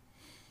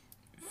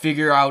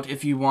 Figure out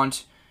if you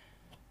want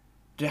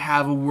to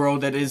have a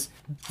world that is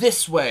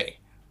this way.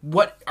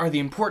 What are the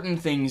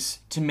important things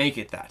to make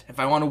it that? If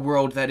I want a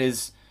world that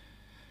is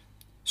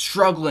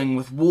struggling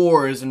with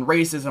wars and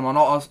racism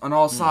on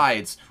all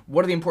sides,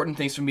 what are the important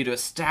things for me to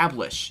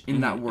establish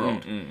in that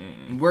world?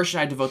 And where should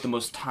I devote the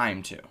most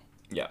time to?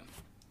 Yeah.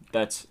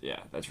 That's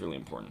really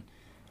important.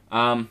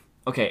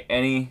 Okay,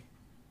 any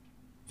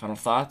final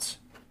thoughts?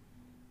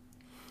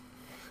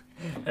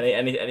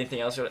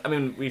 Anything else? I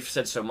mean, we've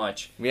said so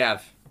much. We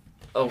have.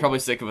 Oh, you're probably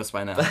sick of us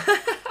by now.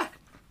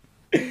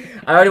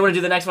 I already want to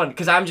do the next one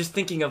because I'm just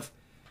thinking of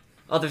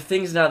other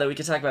things now that we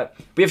can talk about.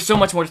 We have so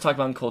much more to talk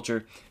about in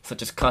culture,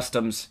 such as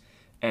customs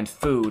and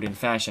food and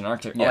fashion,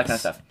 architecture, all that kind of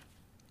stuff.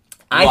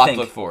 A lot to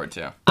look forward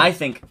to. I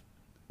think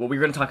what we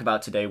were going to talk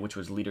about today, which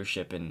was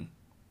leadership and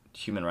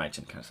human rights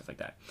and kind of stuff like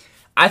that,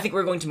 I think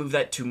we're going to move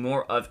that to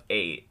more of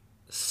a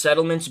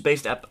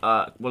settlements-based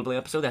world-building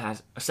episode that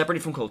has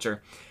separated from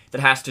culture,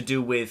 that has to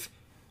do with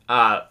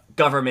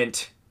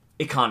government,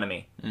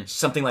 economy,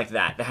 something like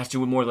that. That has to do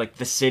with more like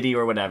the city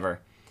or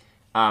whatever.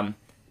 I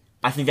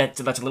think that's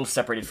a little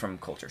separated from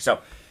culture. So,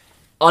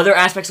 other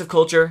aspects of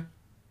culture,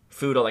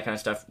 food, all that kind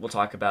of stuff, we'll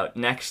talk about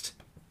next,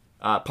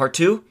 part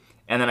 2,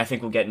 and then I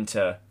think we'll get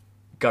into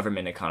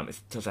government, economy,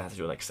 stuff that has to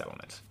do with like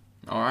settlements.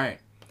 All right.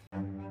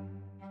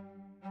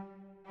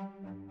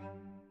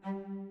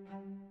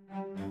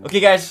 Okay,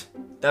 guys,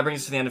 that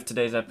brings us to the end of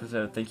today's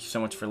episode. Thank you so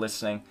much for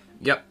listening.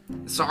 Yep.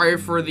 Sorry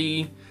for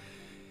the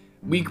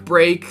week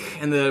break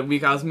and the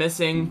week I was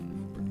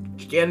missing.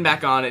 Getting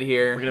back on it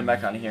here. We're getting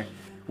back on it here.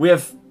 We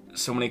have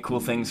so many cool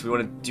things we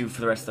want to do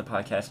for the rest of the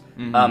podcast.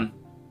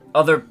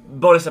 Other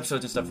bonus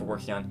episodes and stuff we're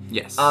working on.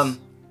 Yes.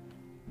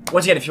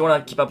 Once again, if you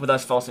want to keep up with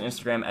us, follow us on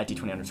Instagram at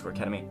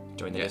D20_Academy.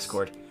 Join the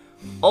Discord.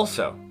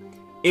 Also,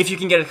 if you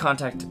can get in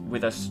contact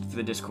with us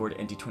through the Discord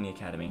and D20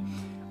 Academy,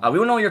 we want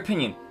to know your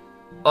opinion.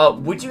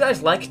 Would you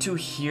guys like to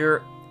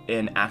hear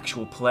an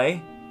actual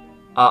play?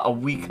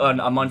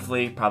 A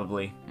monthly,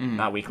 probably.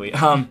 Not weekly.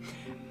 I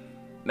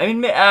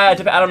mean, I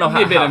don't know how.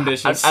 Maybe a bit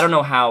ambitious. I don't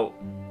know how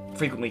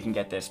frequently we can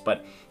get this,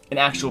 but an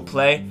actual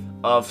play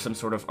of some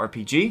sort of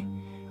RPG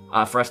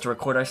for us to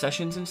record our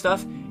sessions and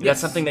stuff. If that's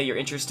something that you're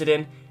interested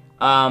in.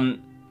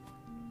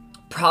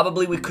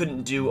 Probably we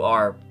couldn't do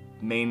our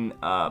main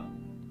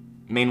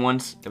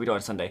ones that we do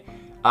on Sunday.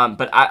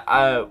 But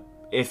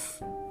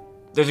if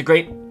there's a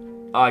great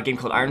game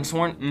called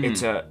Ironsworn.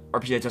 It's a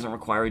RPG that doesn't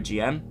require a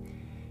GM.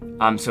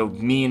 So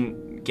me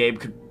and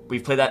Gabe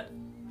we've played that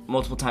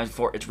multiple times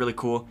before. It's really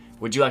cool.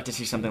 Would you like to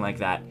see something like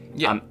that?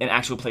 Yeah. An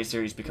actual play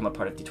series, become a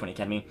part of D20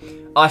 Academy.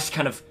 Us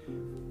kind of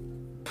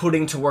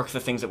putting to work the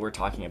things that we're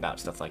talking about,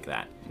 stuff like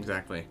that.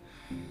 Exactly.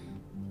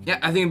 Yeah,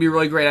 I think it'd be a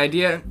really great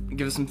idea.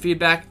 Give us some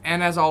feedback.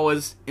 And as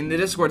always, in the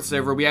Discord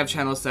server, we have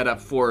channels set up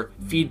for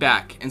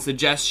feedback and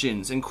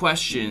suggestions and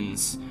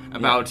questions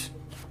about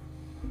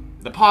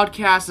the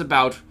podcast,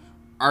 about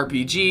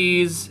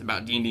RPGs,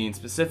 about D&D in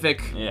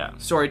specific,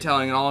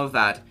 storytelling and all of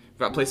that. We've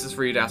got places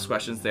for you to ask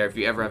questions there if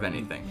you ever have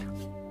anything.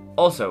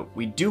 Also,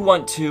 we do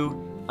want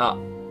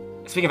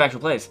to, speaking of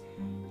actual plays,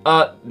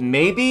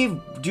 maybe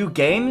do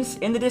games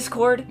in the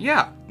Discord?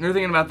 Yeah, we're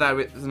thinking about that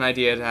as an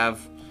idea to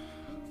have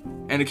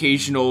an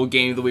occasional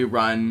game that we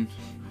run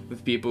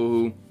with people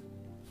who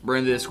were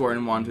in the Discord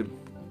and want to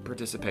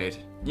participate.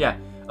 Yeah.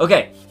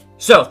 Okay,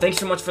 so thanks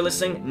so much for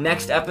listening.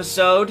 Next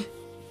episode,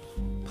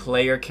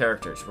 player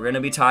characters. We're going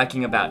to be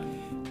talking about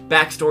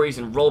backstories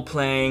and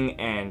role-playing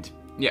and...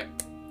 yeah,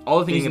 all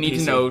the things you need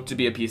to know to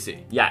be a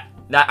PC. Yeah,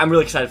 I'm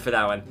really excited for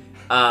that one.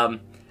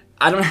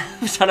 I don't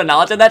have a ton of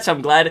knowledge on that, so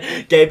I'm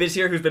glad Gabe is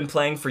here, who's been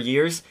playing for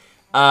years.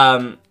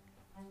 But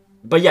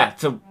yeah,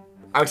 so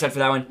I'm excited for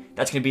that one.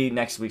 That's going to be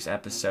next week's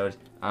episode.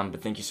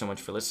 But thank you so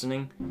much for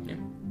listening. Yeah.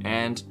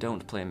 And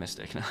don't play a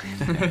Mystic.